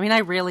 I mean, I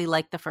really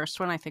liked the first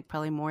one. I think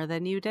probably more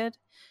than you did.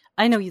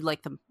 I know you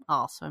liked them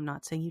all, so I'm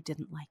not saying you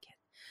didn't like it.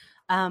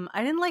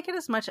 I didn't like it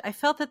as much. I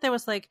felt that there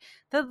was like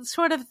the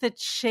sort of the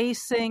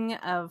chasing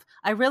of,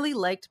 I really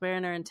liked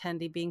Mariner and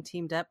Tendi being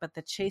teamed up, but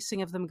the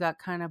chasing of them got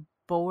kind of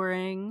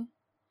boring.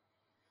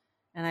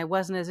 And I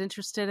wasn't as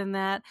interested in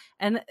that.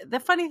 And the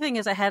funny thing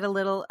is I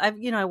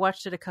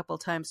watched it a couple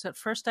times. So at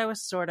first I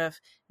was sort of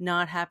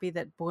not happy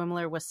that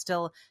Boimler was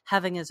still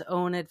having his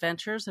own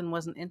adventures and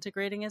wasn't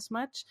integrating as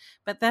much.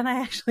 But then I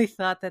actually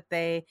thought that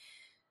they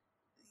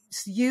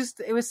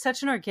it was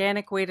such an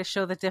organic way to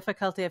show the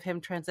difficulty of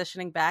him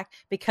transitioning back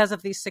because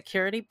of these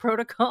security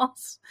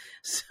protocols.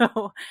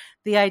 So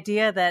the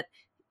idea that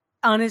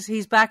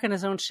he's back on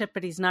his own ship,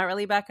 but he's not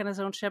really back on his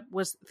own ship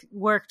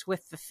worked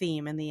with the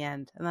theme in the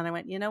end. And then I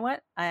went, you know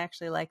what? I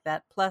actually like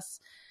that. Plus,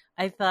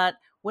 I thought,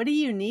 what a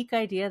unique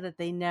idea that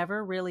they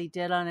never really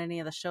did on any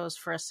of the shows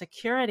for a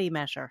security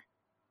measure,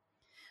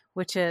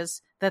 which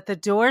is that the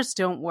doors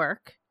don't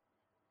work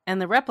and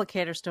the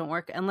replicators don't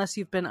work unless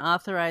you've been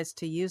authorized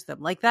to use them.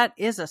 Like, that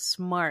is a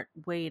smart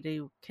way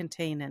to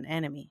contain an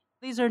enemy.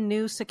 These are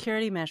new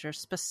security measures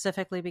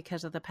specifically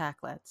because of the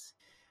Pakleds.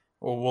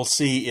 Well, we'll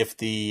see if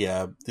they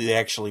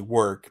actually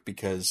work,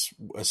 because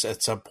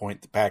at some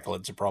point the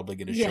Packlets are probably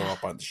going to show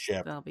up on the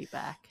ship. They'll be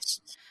back.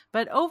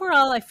 But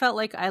overall, I felt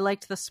like I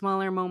liked the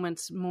smaller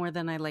moments more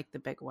than I liked the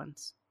big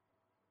ones.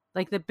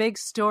 Like the big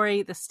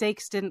story, the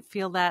stakes didn't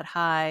feel that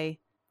high,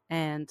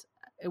 and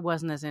it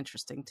wasn't as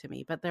interesting to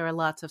me. But there were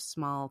lots of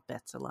small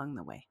bits along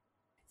the way.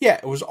 Yeah,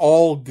 it was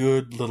all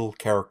good little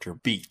character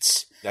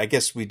beats. I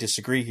guess we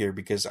disagree here,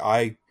 because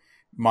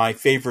my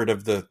favorite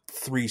of the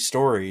three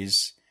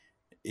stories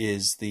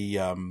is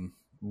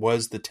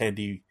was the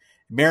Tendi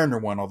Mariner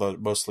one, although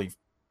mostly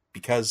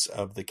because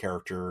of the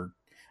character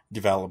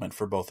development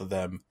for both of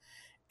them.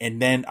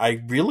 And then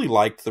I really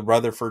liked the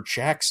Rutherford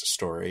Shax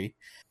story,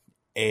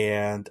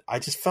 and I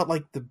just felt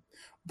like the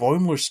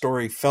Boimler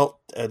story felt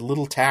a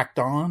little tacked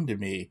on to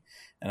me,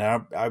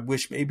 and I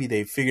wish maybe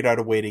they figured out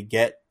a way to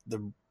get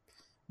the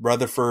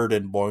Rutherford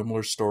and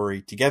Boimler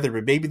story together.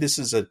 But maybe this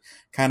is a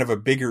kind of a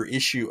bigger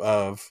issue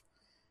of,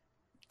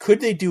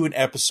 could they do an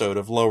episode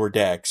of Lower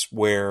Decks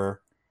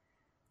where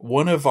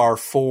one of our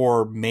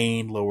four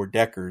main Lower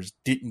Deckers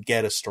didn't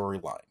get a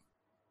storyline?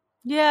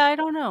 Yeah, I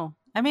don't know.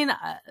 I mean,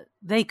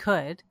 they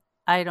could.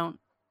 I don't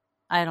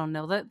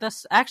know.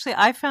 Actually,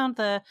 I found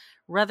the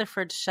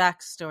Rutherford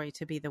Shax story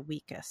to be the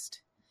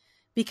weakest,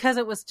 because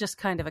it was just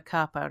kind of a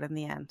cop-out in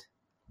the end.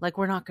 Like,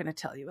 we're not going to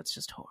tell you, it's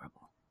just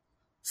horrible.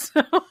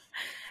 So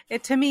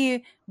it, to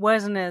me,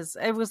 wasn't as,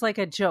 it was like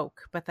a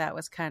joke, but that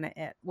was kind of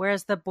it.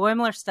 Whereas the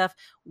Boimler stuff,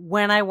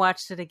 when I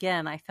watched it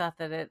again, I thought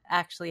that it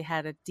actually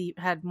had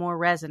more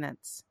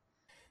resonance.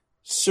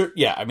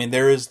 Yeah, I mean,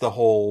 there is the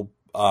whole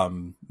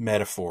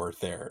metaphor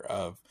there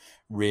of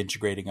Ridge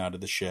grading onto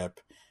the ship.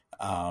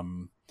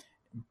 And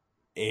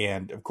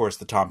of course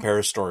the Tom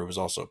Paris story was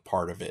also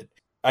part of it.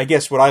 I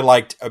guess what I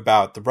liked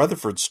about the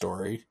Rutherford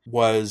story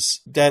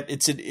was that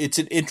it's an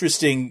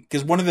interesting,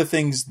 because one of the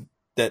things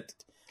that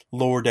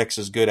Lower Decks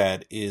is good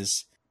at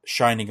is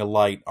shining a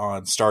light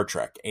on Star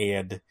Trek,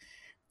 and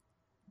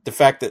the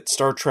fact that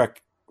Star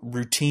Trek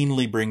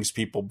routinely brings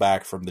people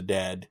back from the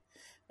dead.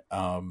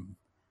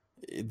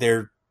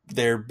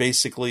 They're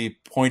basically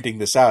pointing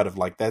this out of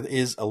like, that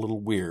is a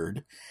little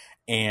weird,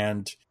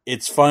 and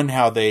it's fun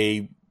how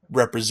they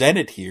represent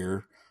it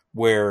here,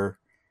 where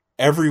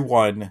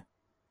everyone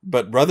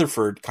but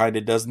Rutherford kind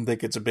of doesn't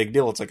think it's a big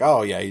deal. It's like,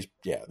 oh yeah,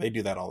 they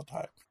do that all the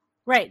time.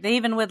 Right. They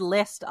even would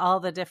list all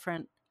the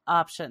different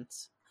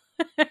options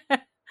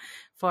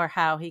for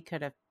how he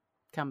could have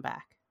come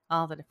back.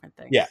 All the different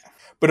things. Yeah.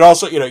 But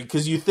also,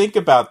 because you think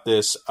about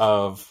this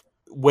of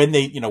when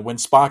when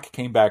Spock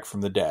came back from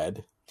the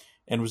dead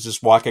and was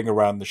just walking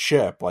around the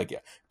ship, like,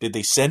 did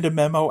they send a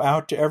memo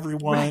out to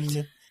everyone?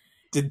 Right.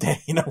 Did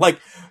they,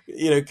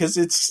 because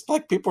it's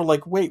like people are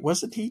like, wait,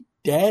 wasn't he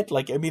dead?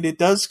 Like, I mean, it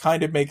does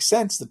kind of make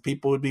sense that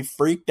people would be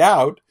freaked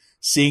out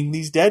seeing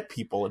these dead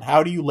people. And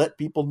how do you let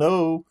people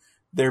know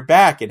they're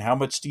back, and how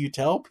much do you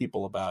tell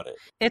people about it?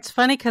 It's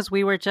funny because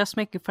we were just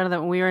making fun of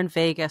that when we were in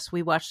Vegas.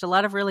 We watched a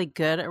lot of really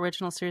good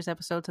original series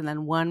episodes, and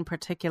then one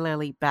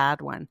particularly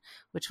bad one,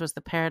 which was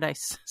the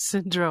Paradise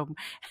Syndrome.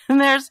 And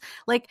there's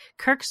like,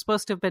 Kirk's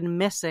supposed to have been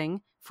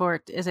missing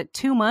for, is it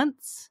 2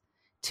 months?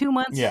 2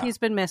 months He's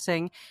been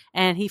missing,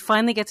 and he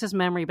finally gets his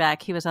memory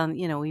back. He was on,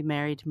 we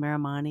married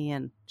Miramani,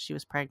 and she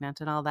was pregnant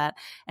and all that.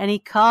 And he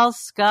calls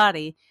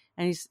Scotty,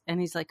 and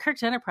he's like,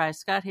 Kirk's Enterprise,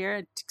 Scott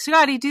here.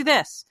 Scotty, do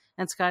this.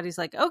 And Scotty's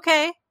like,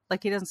 okay.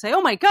 Like, he doesn't say,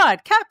 oh my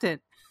God,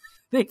 Captain,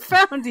 they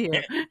found you.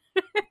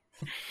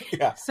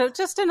 Yeah. So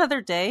just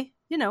another day,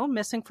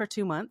 missing for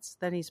 2 months.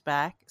 Then he's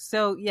back.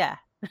 So yeah,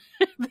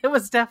 there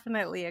was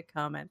definitely a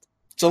comment.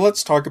 So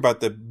let's talk about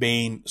the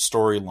main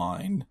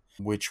storyline,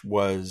 which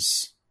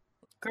was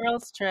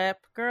Girls Trip.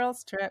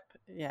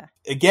 Yeah.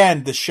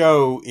 Again, the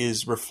show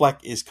is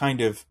kind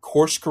of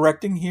course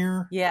correcting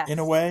here. Yeah. In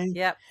a way.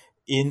 Yep.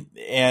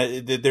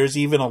 There's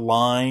even a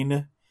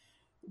line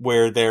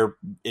where they're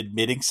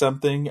admitting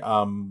something,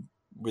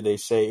 where they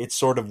say, it's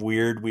sort of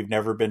weird, we've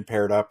never been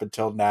paired up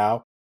until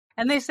now.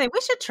 And they say,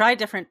 we should try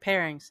different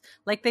pairings.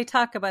 Like, they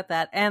talk about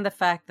that, and the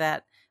fact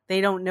that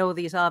they don't know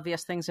these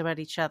obvious things about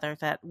each other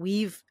that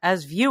we've,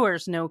 as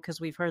viewers, know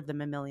because we've heard them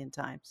a million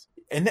times.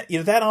 And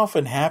that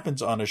often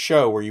happens on a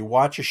show, where you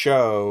watch a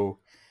show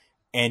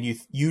and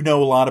you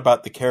know a lot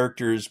about the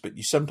characters, but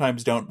you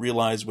sometimes don't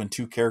realize when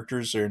two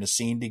characters are in a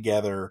scene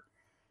together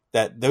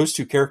that those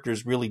two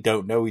characters really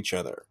don't know each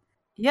other.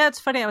 Yeah, it's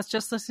funny. I was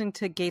just listening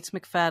to Gates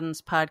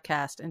McFadden's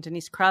podcast, and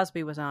Denise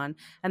Crosby was on,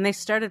 and they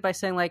started by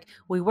saying, like,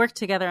 we worked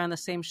together on the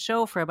same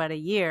show for about a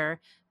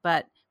year,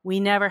 but we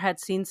never had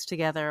scenes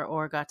together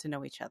or got to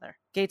know each other.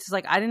 Gates is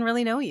like, I didn't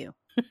really know you.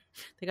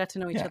 They got to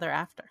know each other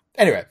after.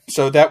 Anyway,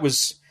 so that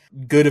was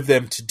good of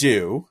them to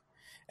do.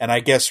 And I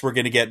guess we're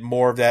going to get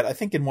more of that. I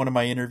think in one of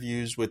my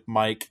interviews with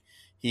Mike,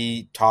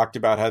 he talked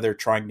about how they're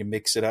trying to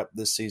mix it up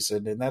this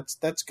season, and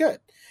that's good.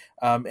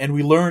 And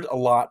we learned a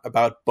lot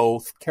about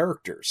both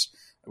characters.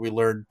 We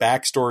learned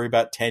backstory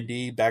about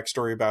Tendi,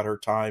 backstory about her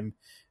time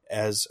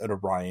as an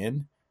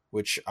Orion,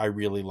 which I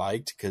really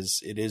liked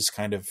because it is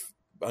kind of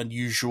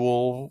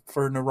unusual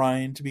for an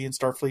Orion to be in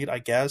Starfleet, I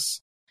guess.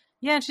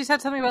 Yeah, and she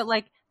said something about,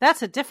 like,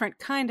 That's a different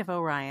kind of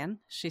Orion,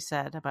 she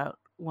said about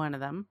one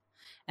of them.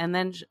 And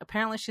then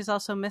apparently she's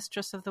also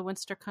mistress of the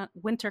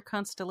winter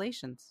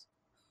constellations.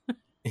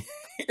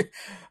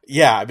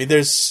 Yeah, I mean,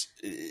 there's,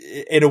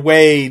 in a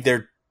way,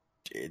 they're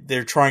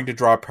trying to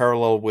draw a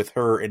parallel with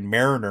her and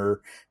Mariner,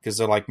 because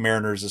they're like,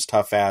 Mariner's this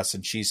tough ass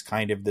and she's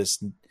kind of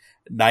this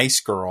nice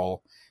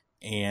girl,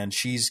 and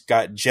she's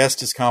got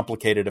just as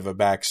complicated of a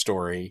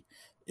backstory,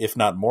 if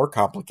not more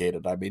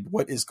complicated. I mean,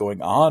 what is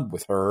going on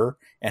with her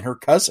and her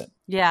cousin?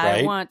 Yeah,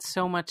 right? I want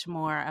so much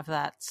more of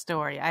that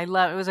story. It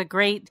was a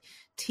great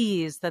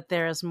tease that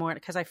there is more,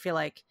 because I feel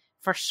like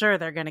for sure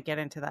they're going to get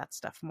into that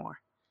stuff more.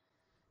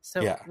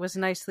 So yeah. It was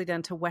nicely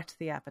done to whet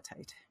the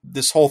appetite.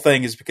 This whole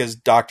thing is because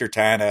Dr.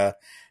 Tana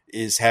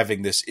is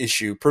having this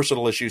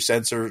personal issue,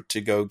 sends her to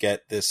go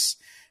get this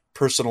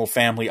personal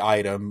family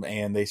item,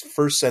 and they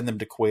first send them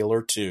to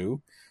Quaylor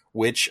 2,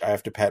 which I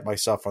have to pat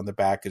myself on the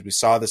back, because we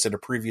saw this in a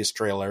previous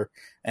trailer,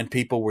 and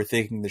people were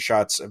thinking the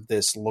shots of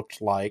this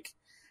looked like,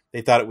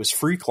 they thought it was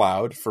Free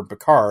Cloud from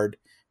Picard,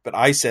 but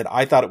I said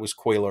I thought it was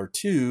Quaylor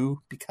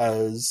 2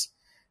 because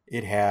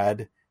it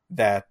had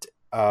that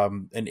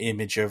an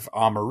image of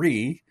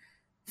Amari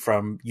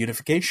from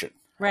Unification.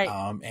 Right.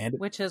 And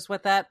which is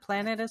what that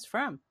planet is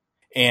from.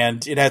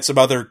 And it had some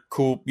other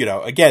cool,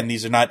 again,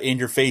 these are not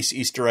in-your-face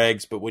Easter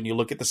eggs, but when you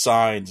look at the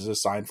signs, there's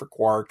a sign for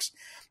Quarks,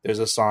 there's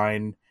a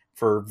sign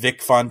for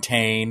Vic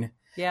Fontaine.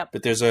 Yep.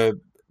 But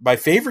my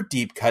favorite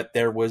deep cut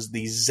there was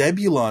the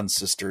Zebulon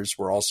sisters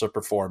were also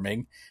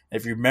performing. And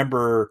if you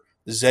remember,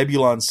 the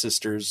Zebulon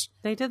sisters,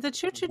 they did the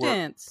choo-choo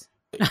dance.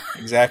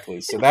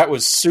 Exactly. So that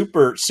was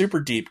super, super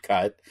deep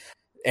cut.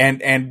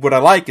 And what I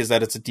like is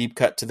that it's a deep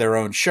cut to their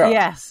own show.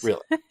 Yes. Really.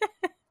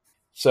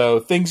 So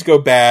things go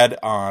bad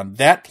on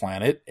that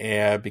planet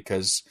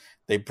because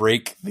they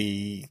break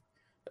the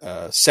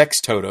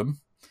sex totem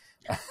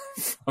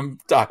from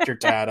Dr.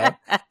 Tana,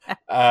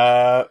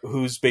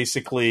 who's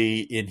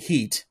basically in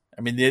heat.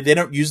 I mean, they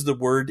don't use the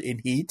word in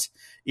heat,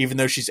 even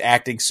though she's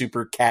acting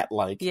super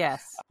cat-like.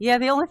 Yes. Yeah,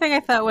 the only thing I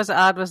thought was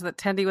odd was that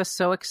Tendi was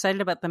so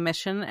excited about the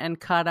mission and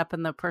caught up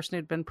in the person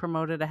who'd been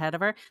promoted ahead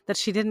of her that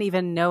she didn't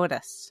even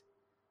notice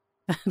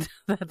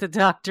that the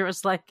doctor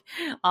was like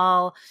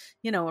all,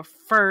 her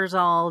fur's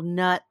all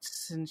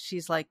nuts, and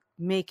she's like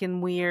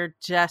making weird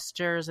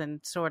gestures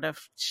and sort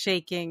of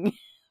shaking,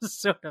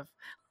 sort of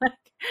like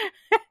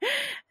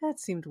that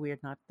seemed weird,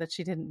 not that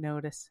she didn't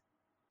notice.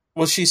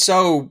 Well, she's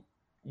so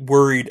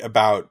worried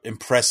about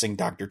impressing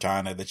Dr.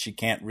 Tana that she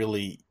can't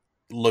really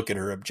look at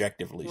her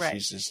objectively. Right.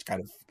 She's just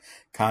kind of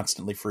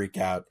constantly freak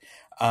out.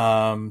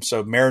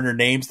 So Mariner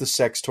names the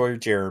sex toy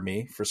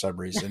Jeremy for some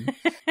reason.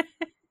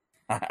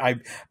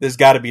 There's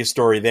got to be a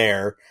story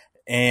there.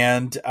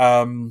 And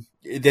then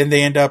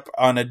they end up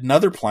on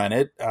another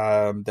planet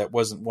that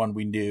wasn't one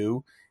we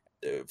knew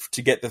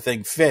to get the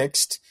thing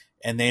fixed.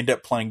 And they end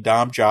up playing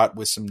Dom Jot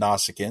with some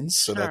Nausicaans.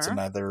 So That's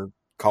another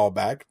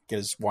callback,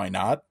 because why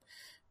not?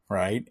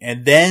 Right.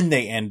 And then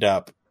they end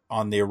up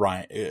on the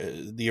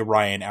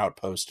Orion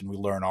outpost, and we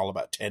learn all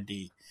about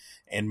Tendi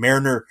and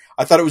Mariner.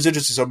 I thought it was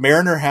interesting. So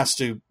Mariner has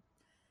to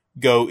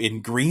go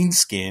in green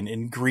skin,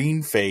 in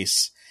green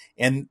face.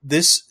 And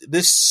this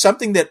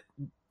something that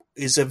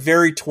is a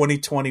very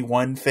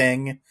 2021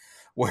 thing,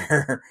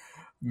 where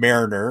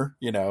Mariner,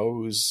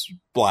 who's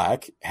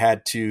black,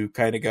 had to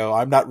kind of go,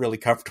 I'm not really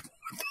comfortable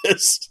with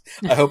this.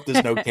 I hope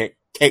there's no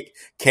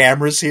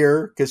cameras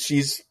here, because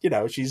she's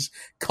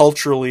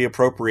culturally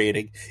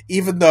appropriating,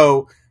 even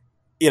though,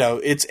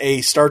 it's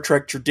a Star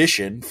Trek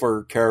tradition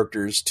for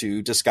characters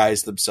to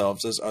disguise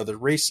themselves as other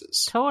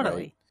races.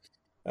 Totally.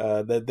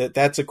 Right?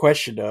 That's a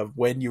question of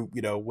when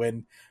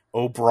when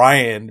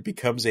O'Brien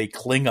becomes a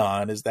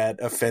Klingon, is that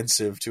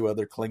offensive to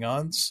other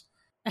Klingons?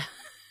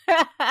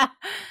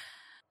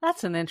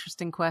 That's an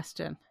interesting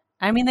question.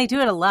 I mean, they do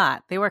it a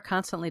lot. They were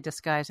constantly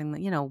disguising,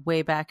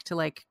 way back to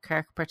like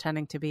Kirk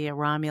pretending to be a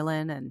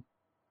Romulan and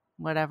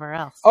whatever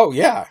else. Oh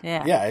yeah.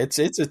 Yeah. It's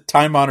a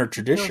time-honored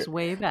tradition. It goes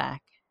way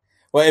back.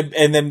 Well,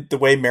 and then the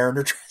way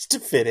Mariner tries to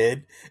fit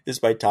in is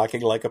by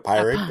talking like a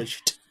pirate,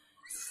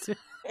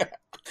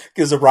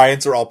 because the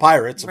Orions are all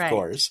pirates, of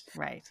course.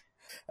 Right.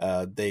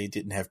 They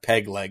didn't have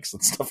peg legs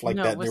and stuff like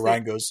that. And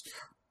Orion goes,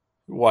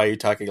 "Why are you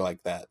talking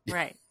like that?"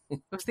 Right. It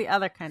was the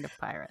other kind of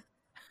pirate.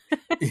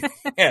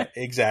 Yeah,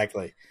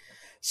 exactly.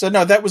 So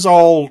no, that was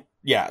all.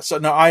 Yeah. So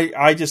no,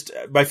 I just,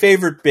 my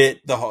favorite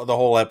bit, the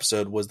whole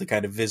episode, was the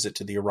kind of visit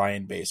to the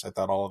Orion base. I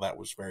thought all of that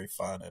was very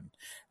fun,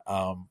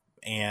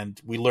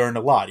 and we learned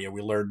a lot.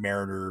 We learned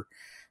Mariner,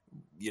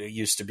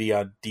 used to be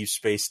on Deep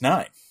Space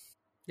Nine.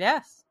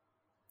 Yes,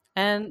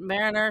 and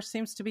Mariner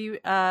seems to be.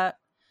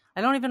 I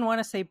don't even want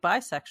to say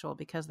bisexual,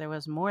 because there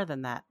was more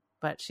than that.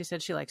 But she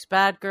said she likes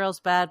bad girls,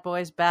 bad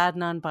boys, bad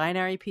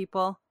non-binary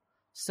people.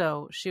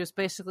 So she's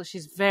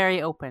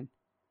very open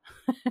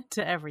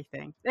to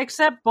everything,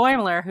 except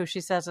Boimler, who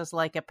she says is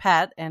like a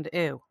pet, and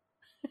ew.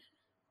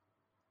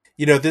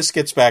 This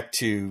gets back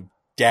to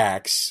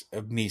Dax,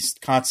 of me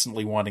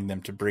constantly wanting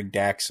them to bring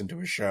Dax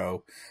into a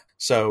show.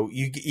 So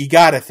you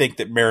got to think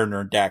that Mariner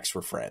and Dax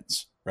were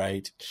friends,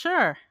 right?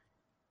 Sure.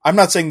 I'm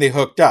not saying they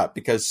hooked up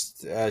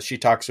because she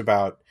talks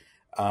about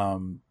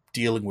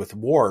dealing with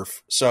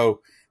Worf.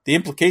 So the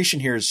implication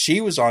here is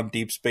she was on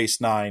Deep Space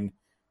Nine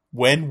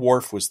when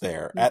Worf was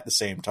there at the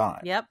same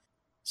time. Yep.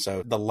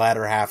 So the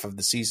latter half of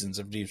the seasons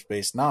of Deep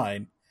Space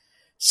Nine,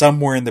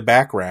 somewhere in the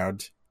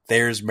background,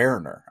 there's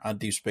Mariner on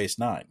Deep Space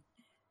Nine.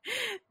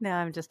 Now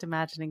I'm just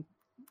imagining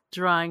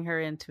drawing her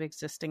into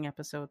existing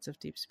episodes of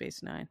Deep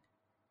Space Nine.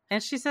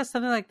 And she says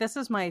something like, this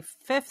is my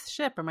 5th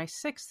ship or my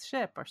 6th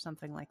ship or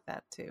something like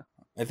that too.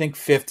 I think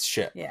 5th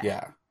ship.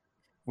 Yeah.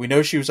 We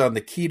know she was on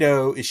the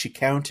Keto. Is she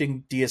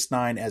counting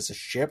DS9 as a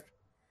ship?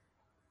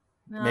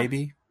 No,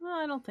 Maybe? No,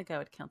 I don't think I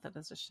would count that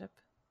as a ship.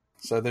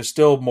 So there's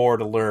still more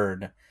to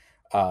learn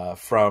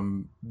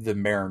from the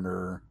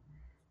Mariner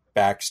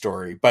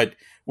backstory. But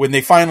when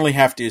they finally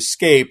have to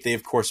escape, they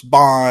of course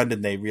bond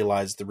and they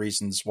realize the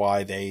reasons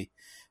why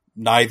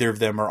neither of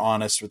them are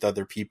honest with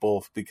other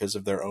people because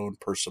of their own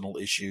personal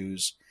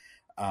issues.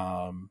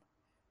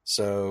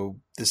 So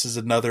this is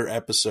another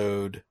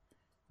episode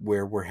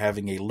where we're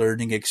having a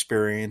learning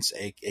experience,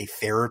 a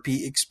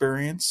therapy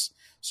experience.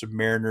 So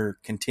Mariner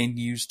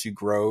continues to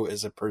grow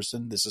as a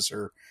person. This is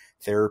her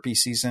therapy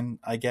season,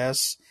 I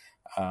guess,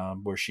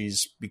 where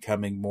she's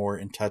becoming more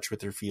in touch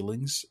with her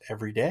feelings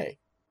every day.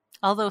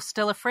 Although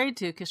still afraid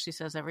to, because she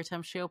says every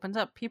time she opens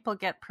up, people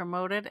get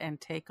promoted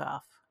and take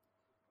off.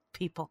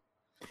 People.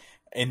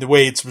 And the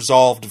way it's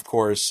resolved, of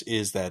course,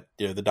 is that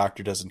the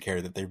doctor doesn't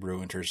care that they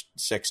ruined her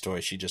sex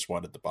toy. She just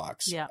wanted the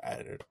box. Yeah.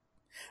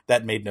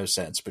 That made no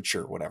sense, but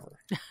sure, whatever.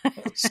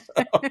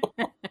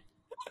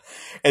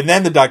 And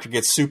then the doctor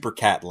gets super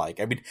cat-like.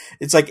 I mean,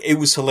 it's like, it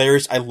was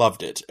hilarious. I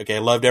loved it. Okay, I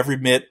loved every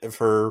bit of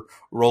her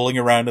rolling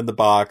around in the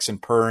box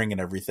and purring and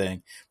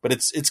everything. But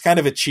it's kind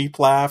of a cheap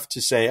laugh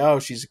to say, oh,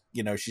 she's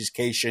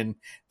Cation,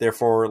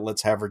 therefore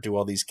let's have her do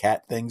all these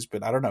cat things.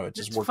 But I don't know, it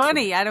just works. It's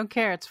funny. I don't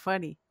care. It's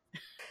funny.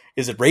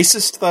 Is it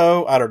racist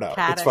though? I don't know.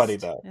 Caddist. It's funny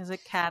though. Is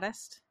it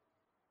caddist?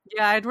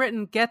 Yeah, I'd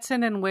written gets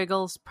in and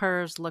wiggles,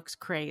 purrs, looks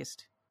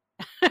crazed.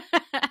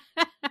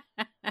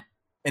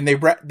 And they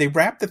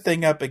wrap the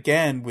thing up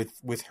again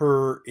with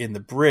her in the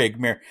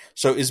brig.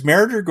 So is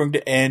Mariner going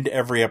to end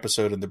every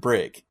episode in the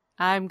brig?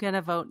 I'm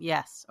gonna vote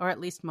yes, or at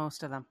least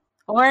most of them.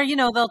 Or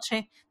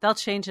they'll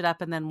change it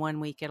up, and then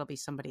one week it'll be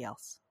somebody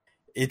else.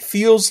 It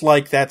feels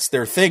like that's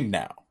their thing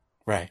now,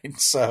 right?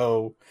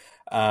 So,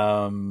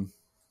 I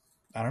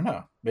don't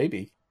know,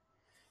 maybe.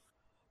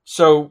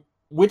 So,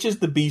 which is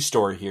the B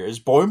story here? Is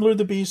Boimler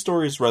the B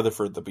story? Is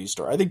Rutherford the B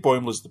story? I think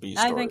Boimler's the B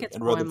story. I think it's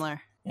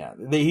Boimler. Yeah,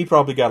 he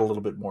probably got a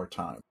little bit more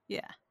time.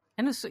 Yeah.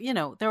 And,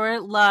 there were a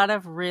lot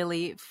of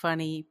really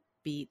funny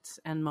beats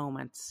and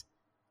moments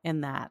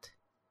in that.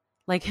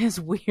 Like his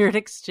weird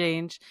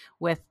exchange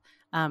with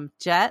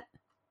Jet,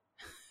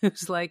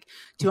 who's like,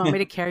 do you want me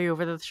to carry you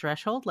over the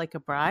threshold like a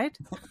bride?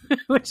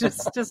 Which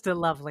is just a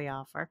lovely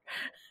offer.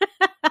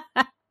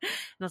 And I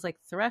was like,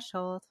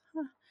 threshold.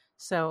 Huh.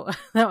 So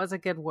that was a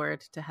good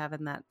word to have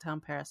in that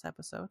Tom Paris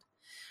episode.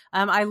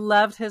 I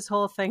loved his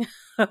whole thing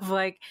of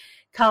like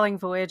calling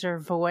Voyager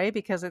Voy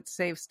because it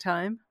saves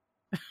time.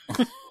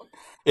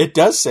 It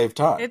does save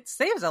time. It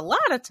saves a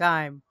lot of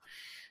time.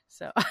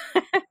 So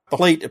the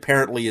plate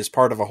apparently is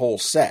part of a whole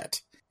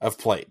set of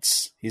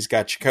plates. He's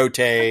got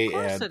Chakotay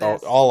and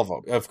all of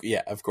them.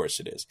 Of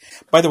course it is.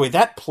 By the way,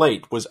 that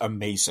plate was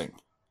amazing.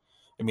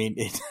 I mean,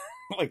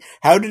 like,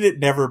 how did it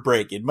never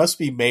break? It must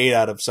be made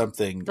out of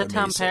something The amazing.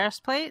 Tom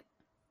Paris plate?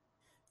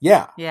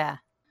 Yeah. Yeah.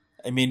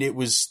 I mean, it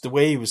was the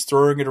way he was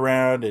throwing it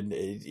around and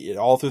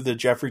all through the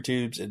Jeffrey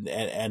tubes.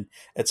 And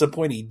at some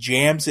point he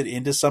jams it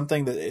into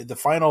something. The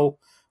final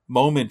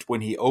moment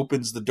when he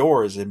opens the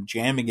door is him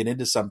jamming it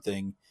into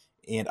something.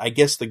 And I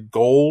guess the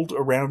gold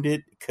around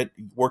it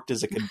worked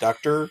as a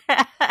conductor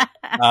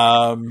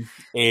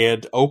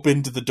and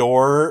opened the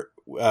door,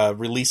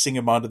 releasing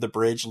him onto the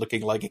bridge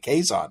looking like a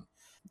Kazon,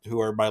 who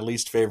are my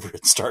least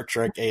favorite Star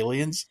Trek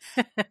aliens.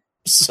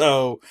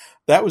 So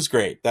that was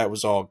great. That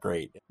was all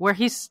great. Where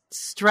he's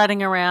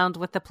strutting around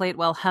with the plate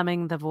while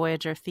humming the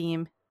Voyager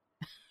theme.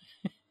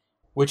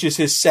 Which is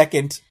his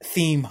second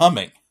theme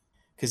humming.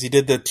 Because he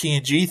did the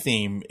TNG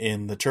theme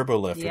in the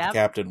Turbolift with the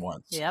Captain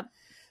once. Yep.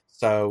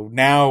 So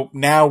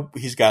now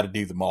he's got to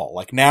do them all.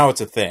 Like, now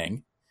it's a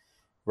thing,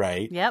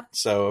 right? Yep.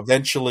 So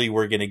eventually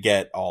we're going to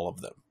get all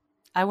of them.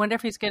 I wonder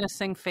if he's going to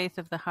sing Faith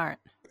of the Heart.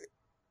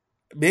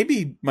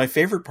 Maybe my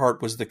favorite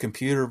part was the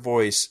computer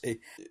voice.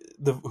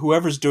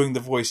 Whoever's doing the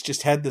voice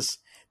just had this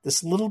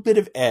little bit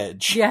of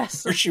edge.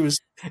 Yes. Where she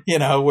was,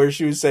 where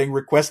she was saying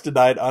request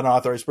denied,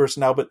 unauthorized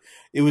personnel, but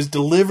it was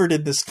delivered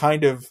in this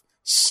kind of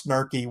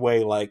snarky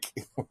way, like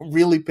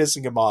really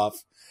pissing him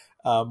off,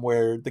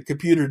 where the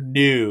computer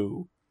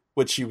knew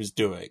what she was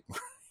doing.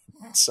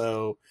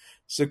 So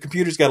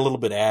computer's got a little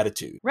bit of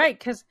attitude. Right,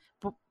 because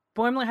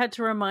Boimler had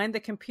to remind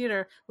the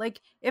computer, like,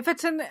 if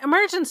it's an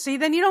emergency,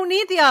 then you don't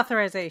need the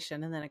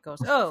authorization. And then it goes,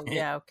 oh,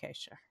 yeah, okay,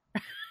 sure.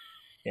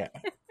 Yeah.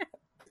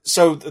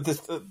 So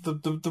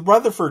the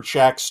Rutherford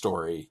Shack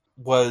story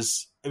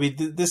was, I mean,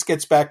 this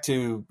gets back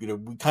to,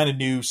 we kind of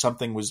knew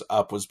something was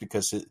up, was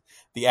because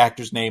the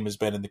actor's name has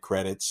been in the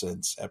credits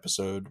since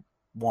episode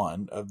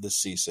 1 of this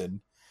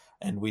season,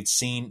 and we'd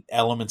seen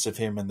elements of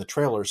him in the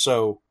trailer.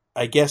 So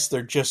I guess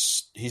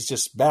he's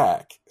just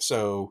back.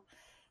 So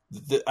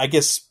I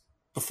guess,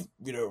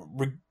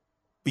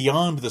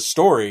 beyond the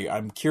story,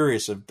 I'm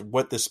curious of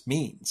what this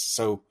means.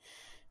 So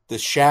the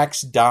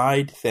Shax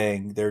died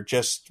thing, they're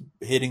just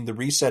hitting the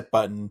reset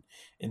button,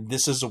 and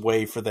this is a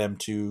way for them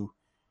to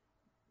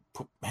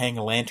hang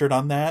a lantern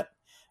on that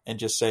and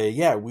just say,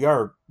 yeah,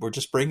 we're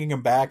just bringing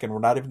him back, and we're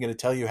not even going to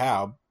tell you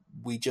how.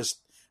 We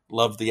just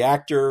love the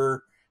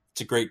actor.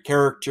 It's a great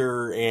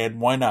character, and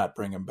why not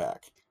bring him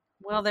back?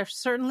 Well, there's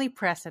certainly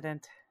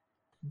precedent.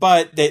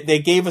 But they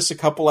gave us a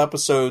couple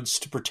episodes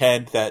to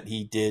pretend that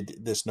he did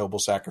this noble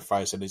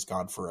sacrifice and he's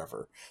gone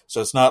forever.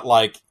 So it's not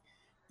like,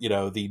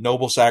 the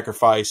noble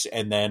sacrifice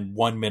and then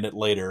 1 minute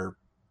later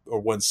or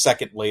 1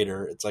 second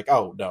later, it's like,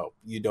 oh, no,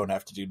 you don't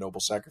have to do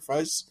noble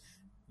sacrifice.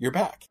 You're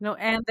back. No,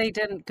 and they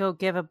didn't go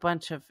give a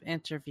bunch of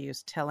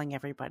interviews telling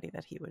everybody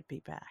that he would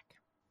be back.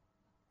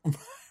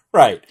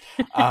 Right.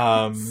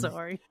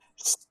 Sorry.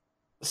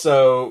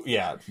 So,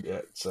 yeah,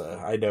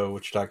 I know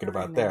what you're talking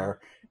about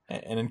there.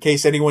 And in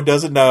case anyone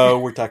doesn't know,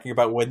 we're talking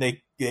about when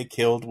they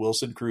killed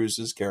Wilson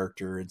Cruz's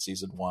character in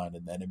season 1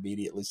 and then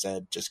immediately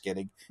said, just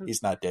kidding,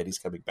 he's not dead, he's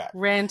coming back.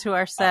 Ran to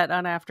our set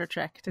on After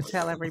Trek to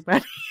tell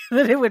everybody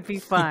that it would be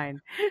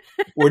fine.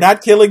 We're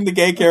not killing the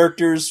gay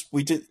characters.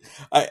 We did.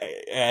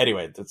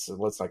 Anyway,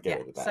 let's not get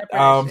into that.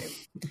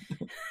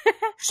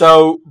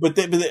 But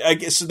I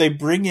guess they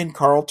bring in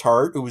Carl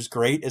Tart, who was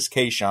great as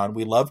Kayshawn.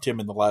 We loved him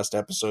in the last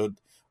episode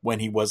when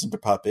he wasn't a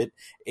puppet.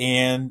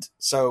 And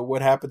so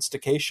what happens to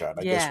Kayshawn?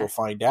 I guess we'll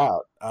find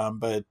out.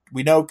 But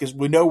we know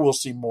we'll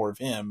see more of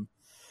him.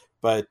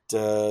 But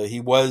he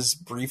was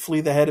briefly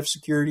the head of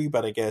security,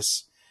 but I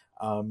guess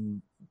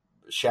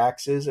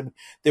Shax is. And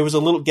there was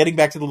getting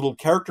back to the little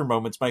character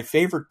moments, my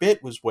favorite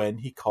bit was when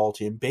he called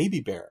him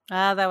Baby Bear.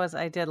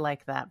 I did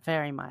like that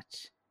very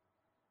much.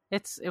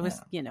 It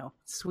was,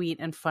 sweet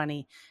and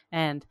funny.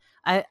 And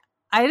I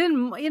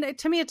didn't,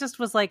 to me, it just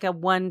was like a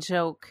one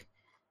joke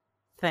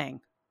thing.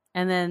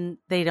 And then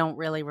they don't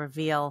really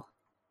reveal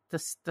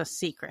the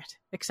secret,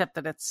 except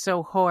that it's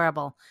so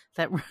horrible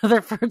that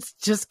Rutherford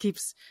just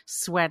keeps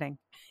sweating.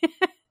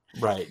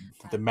 Right.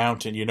 The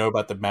mountain,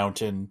 about the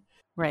mountain.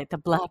 Right. The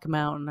Black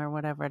Mountain or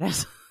whatever it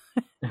is.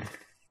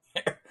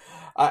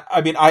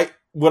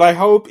 What I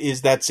hope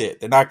is that's it.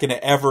 They're not going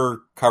to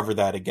ever cover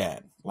that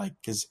again.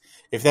 Because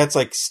if that's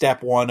like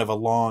step 1 of a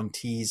long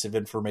tease of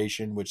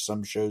information, which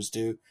some shows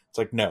do, it's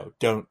like, no,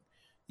 don't.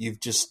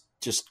 You've just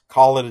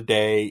call it a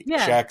day.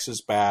 Yeah. Shax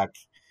is back.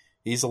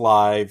 He's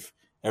alive.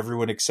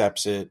 Everyone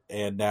accepts it.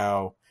 And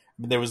now,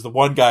 there was the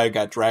one guy who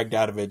got dragged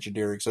out of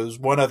engineering. So there's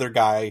one other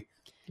guy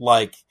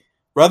like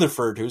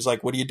Rutherford who's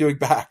like, what are you doing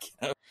back?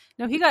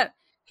 No, he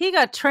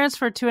got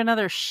transferred to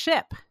another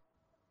ship.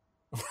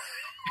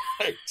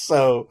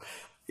 So,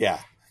 yeah.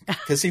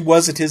 Because he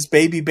wasn't his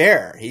baby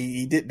bear.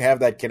 He didn't have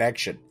that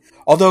connection.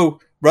 Although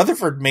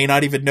Rutherford may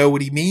not even know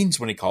what he means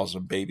when he calls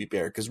him Baby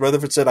Bear, because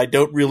Rutherford said, I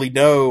don't really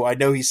know. I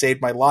know he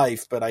saved my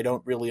life, but I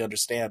don't really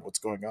understand what's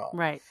going on.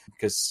 Right.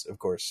 Because, of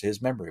course,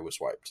 his memory was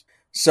wiped.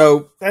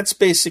 So that's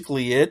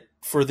basically it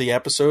for the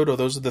episode.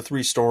 Those are the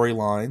 3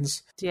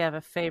 storylines. Do you have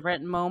a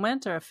favorite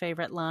moment or a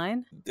favorite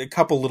line? A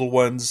couple little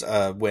ones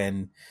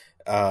when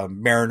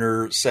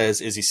Mariner says,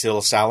 is he still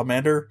a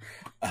salamander?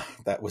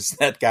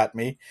 That got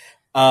me.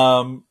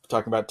 Talking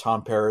about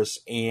Tom Paris,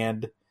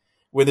 and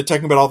when they're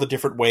talking about all the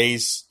different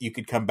ways you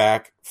could come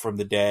back from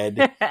the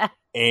dead,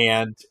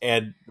 and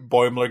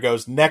Boimler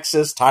goes,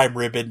 Nexus, time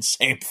ribbon,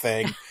 same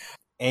thing.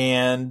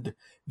 And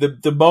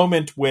the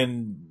moment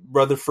when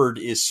Rutherford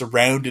is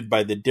surrounded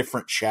by the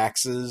different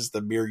Shaxes,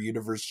 the Mirror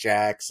Universe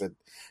Shax, and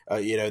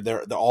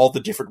they're all the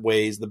different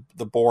ways,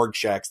 the Borg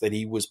Shax that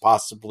he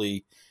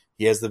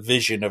has the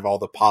vision of all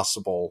the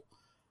possible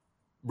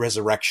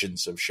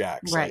resurrections of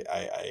Shax. Right.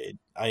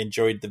 I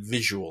enjoyed the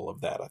visual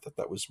of that. I thought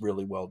that was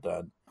really well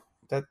done.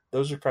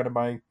 Those are kind of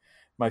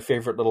my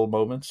favorite little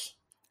moments.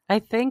 I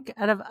think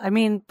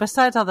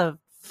besides all the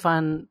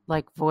fun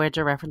like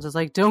Voyager references,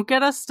 like don't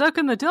get us stuck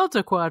in the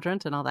Delta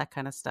Quadrant and all that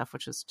kind of stuff,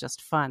 which was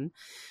just fun.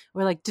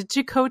 We're like, did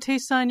Chakotay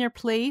sign your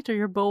plate or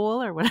your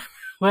bowl or whatever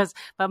it was?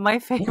 But my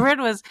favorite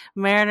was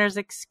Mariner's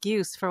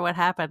excuse for what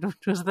happened,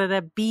 which was that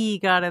a bee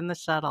got in the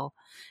shuttle.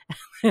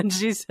 And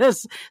she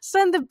says,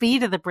 send the bee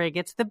to the brig.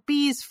 It's the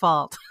bee's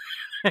fault.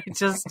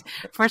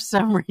 For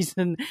some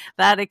reason,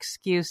 that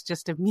excuse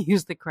just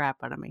amused the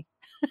crap out of me.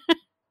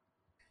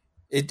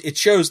 It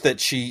shows that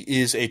she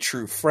is a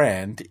true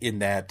friend in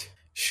that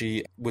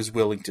she was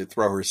willing to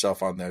throw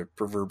herself on the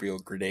proverbial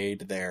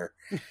grenade there.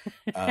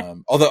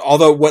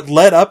 Although what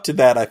led up to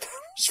that I thought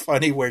was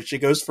funny, where she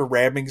goes for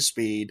ramming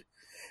speed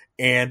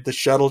and the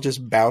shuttle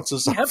just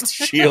bounces off the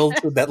shield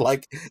and that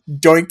like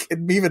doink,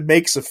 and even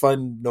makes a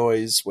fun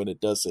noise when it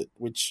does it,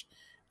 which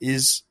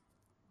is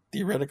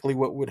theoretically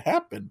what would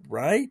happen,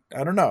 right?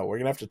 I don't know. We're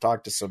going to have to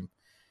talk to some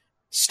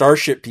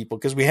starship people,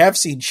 because we have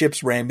seen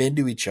ships ram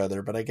into each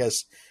other, but I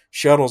guess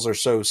shuttles are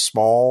so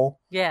small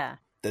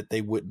that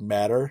they wouldn't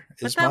matter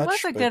as much. But that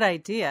was a good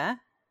idea.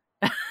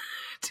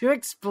 to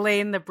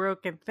explain the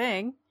broken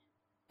thing.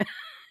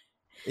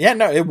 Yeah,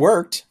 no, it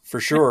worked for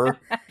sure.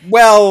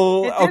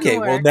 Well, okay.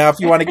 Work. Well, now if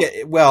you want to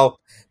get,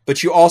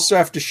 but you also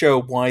have to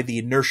show why the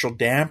inertial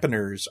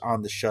dampeners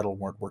on the shuttle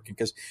weren't working,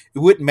 because it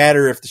wouldn't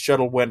matter if the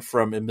shuttle went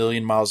from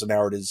 1,000,000 miles an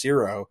hour to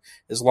 0.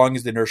 As long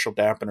as the inertial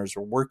dampeners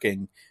were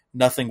working,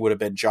 nothing would have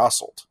been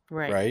jostled.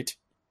 Right?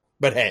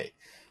 But hey,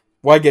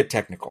 why get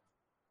technical?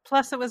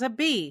 Plus, it was a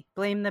bee.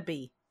 Blame the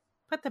bee.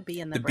 Put the bee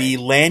in the bee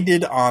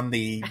landed on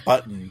the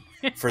button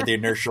for the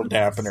inertial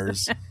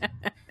dampeners.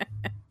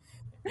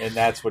 And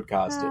that's what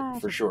caused it,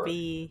 for sure.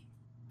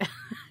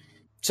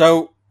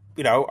 So,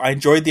 I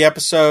enjoyed the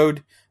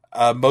episode,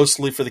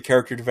 mostly for the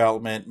character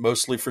development,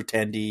 mostly for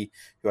Tendi,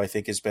 who I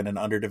think has been an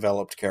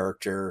underdeveloped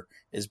character,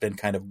 has been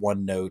kind of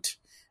one note,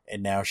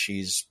 and now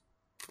she's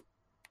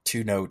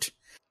 2 note.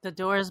 The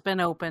door has been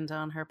opened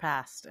on her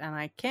past, and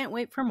I can't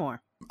wait for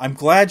more. I'm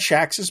glad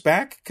Shax is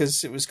back,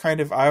 because I was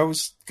kind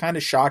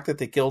of shocked that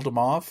they killed him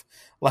off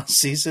last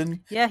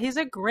season. Yeah, he's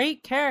a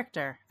great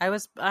character. I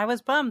was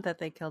bummed that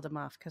they killed him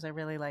off, because I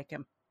really like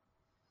him.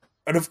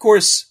 And of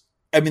course,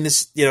 I mean,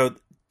 this,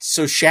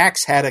 so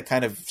Shax had a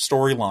kind of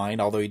storyline,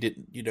 although he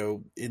didn't,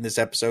 in this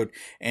episode.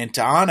 And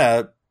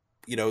T'Ana,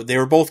 they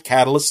were both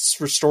catalysts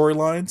for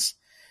storylines.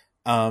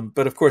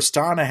 But of course,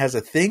 T'Ana has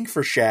a thing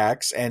for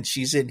Shax, and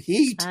she's in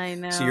heat. I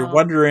know. So you're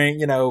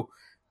wondering,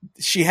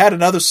 she had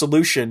another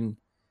solution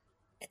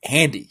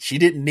handy. She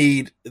didn't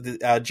need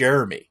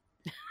Jeremy,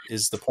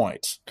 is the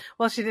point.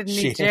 Well, she didn't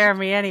need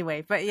Jeremy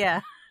anyway, but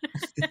yeah.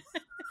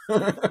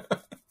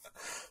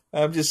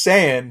 I'm just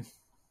saying,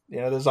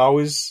 there's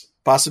always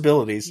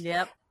possibilities.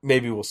 Yep.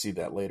 Maybe we'll see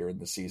that later in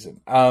the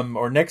season,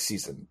 or next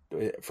season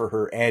for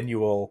her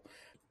annual,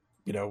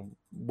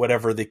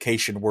 whatever the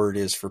Cation word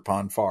is for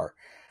Pon farr.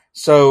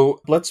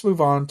 So let's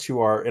move on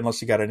to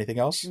unless you got anything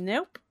else?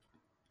 Nope.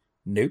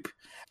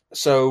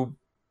 So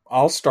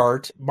I'll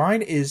start.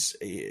 Mine is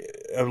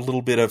a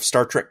little bit of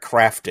Star Trek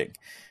crafting.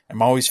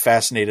 I'm always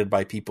fascinated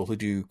by people who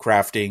do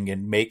crafting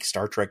and make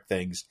Star Trek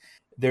things.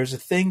 There's a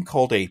thing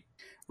called a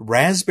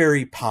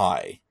Raspberry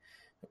Pi,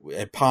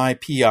 Pi,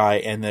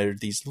 and they're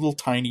these little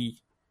tiny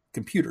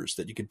computers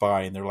that you could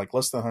buy, and they're like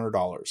less than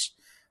 $100.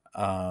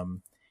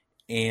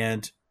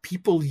 And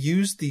people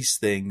use these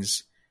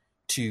things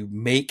to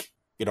make,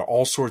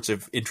 all sorts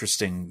of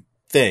interesting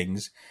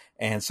things.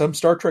 And some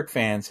Star Trek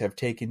fans have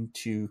taken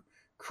to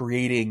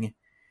creating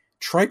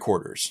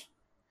tricorders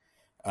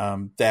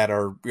that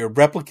are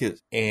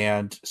replicas.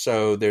 And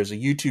so there's a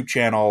YouTube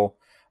channel,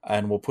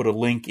 and we'll put a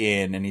link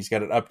in, and he's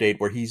got an update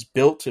where he's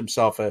built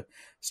himself a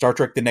Star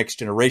Trek The Next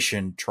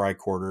Generation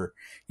tricorder.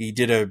 He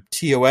did a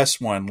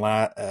TOS one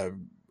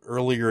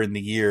earlier in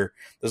the year.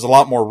 There's a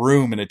lot more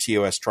room in a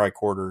TOS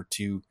tricorder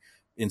to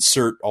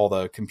insert all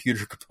the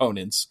computer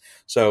components.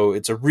 So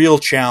it's a real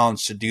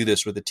challenge to do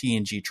this with a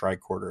TNG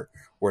tricorder,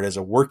 where it has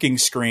a working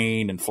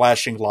screen and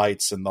flashing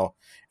lights and the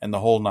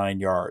whole 9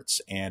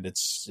 yards. And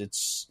it's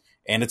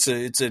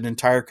an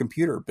entire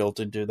computer built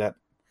into that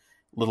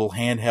little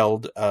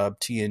handheld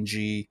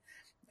TNG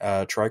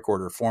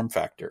tricorder form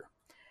factor.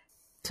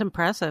 It's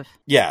impressive.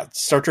 Yeah,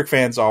 Star Trek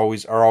fans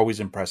are always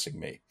impressing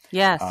me.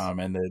 Yes.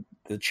 And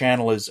the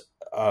channel is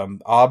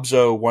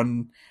Obzo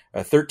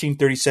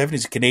 1337.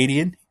 He's a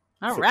Canadian.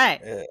 All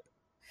right.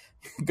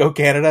 Go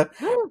Canada.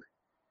 Woo.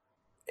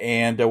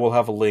 And we'll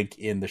have a link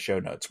in the show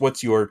notes.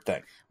 What's your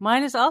thing?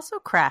 Mine is also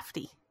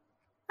crafty.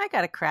 I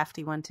got a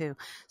crafty one too.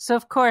 So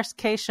of course,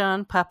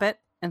 Cation Puppet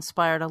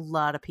inspired a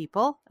lot of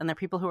people, and there are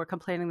people who were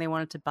complaining they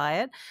wanted to buy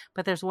it.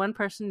 But there's one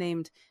person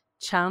named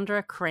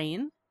Chandra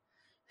Crane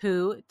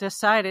who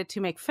decided to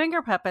make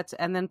finger puppets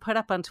and then put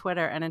up on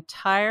Twitter an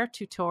entire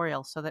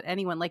tutorial so that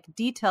anyone,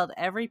 detailed,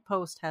 every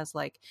post has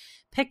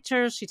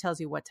pictures. She tells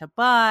you what to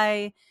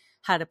buy,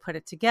 how to put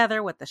it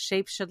together, what the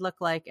shape should look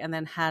like, and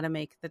then how to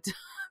make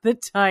the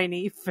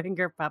tiny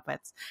finger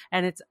puppets.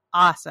 And it's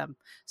awesome.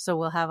 So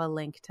we'll have a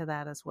link to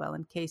that as well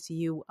in case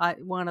you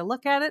want to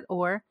look at it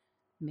or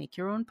make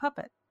your own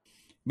puppet.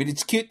 I mean,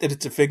 it's cute that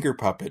it's a finger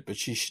puppet, but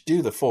she should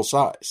do the full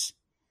size.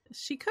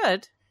 She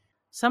could.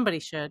 Somebody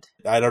should.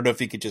 I don't know if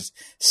you could just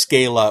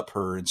scale up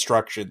her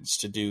instructions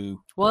to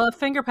do. Well, a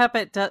finger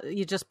puppet,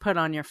 you just put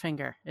on your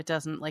finger. It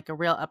doesn't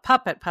a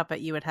puppet,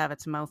 you would have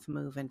its mouth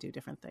move and do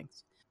different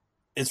things.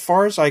 As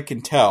far as I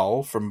can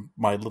tell from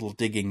my little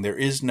digging, there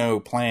is no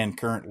plan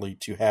currently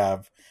to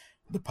have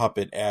the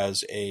puppet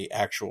as a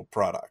actual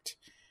product.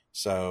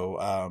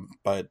 So,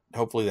 but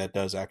hopefully that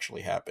does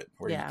actually happen.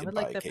 Where you can I would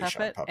buy like the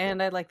puppet,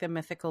 and I'd like the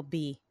mythical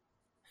bee.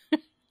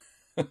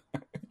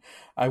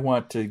 I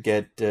want to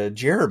get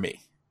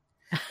Jeremy.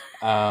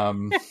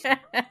 But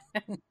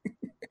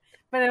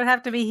it would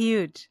have to be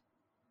huge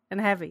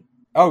and heavy.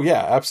 Oh,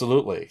 yeah,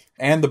 absolutely.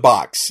 And the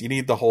box. You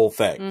need the whole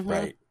thing,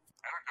 right?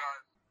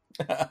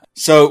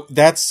 So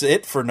that's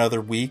it for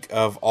another week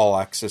of All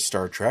Access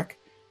Star Trek.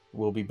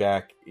 We'll be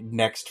back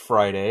next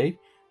Friday,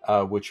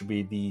 which will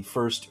be the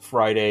first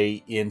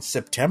Friday in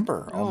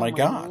September. Oh my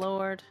God.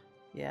 Lord.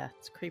 Yeah,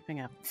 it's creeping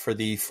up. For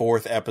the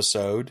 4th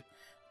episode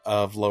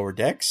of Lower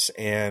Decks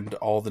and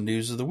all the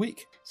news of the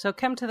week. So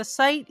come to the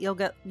site.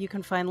 You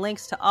can find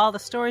links to all the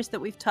stories that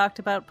we've talked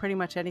about. Pretty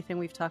much anything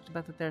we've talked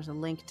about that there's a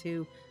link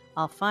to,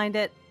 I'll find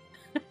it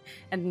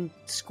and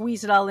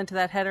squeeze it all into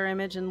that header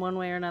image in one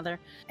way or another.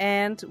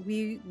 And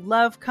we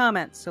love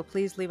comments, so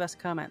please leave us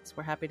comments.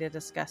 We're happy to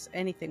discuss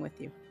anything with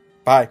you.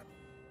 Bye.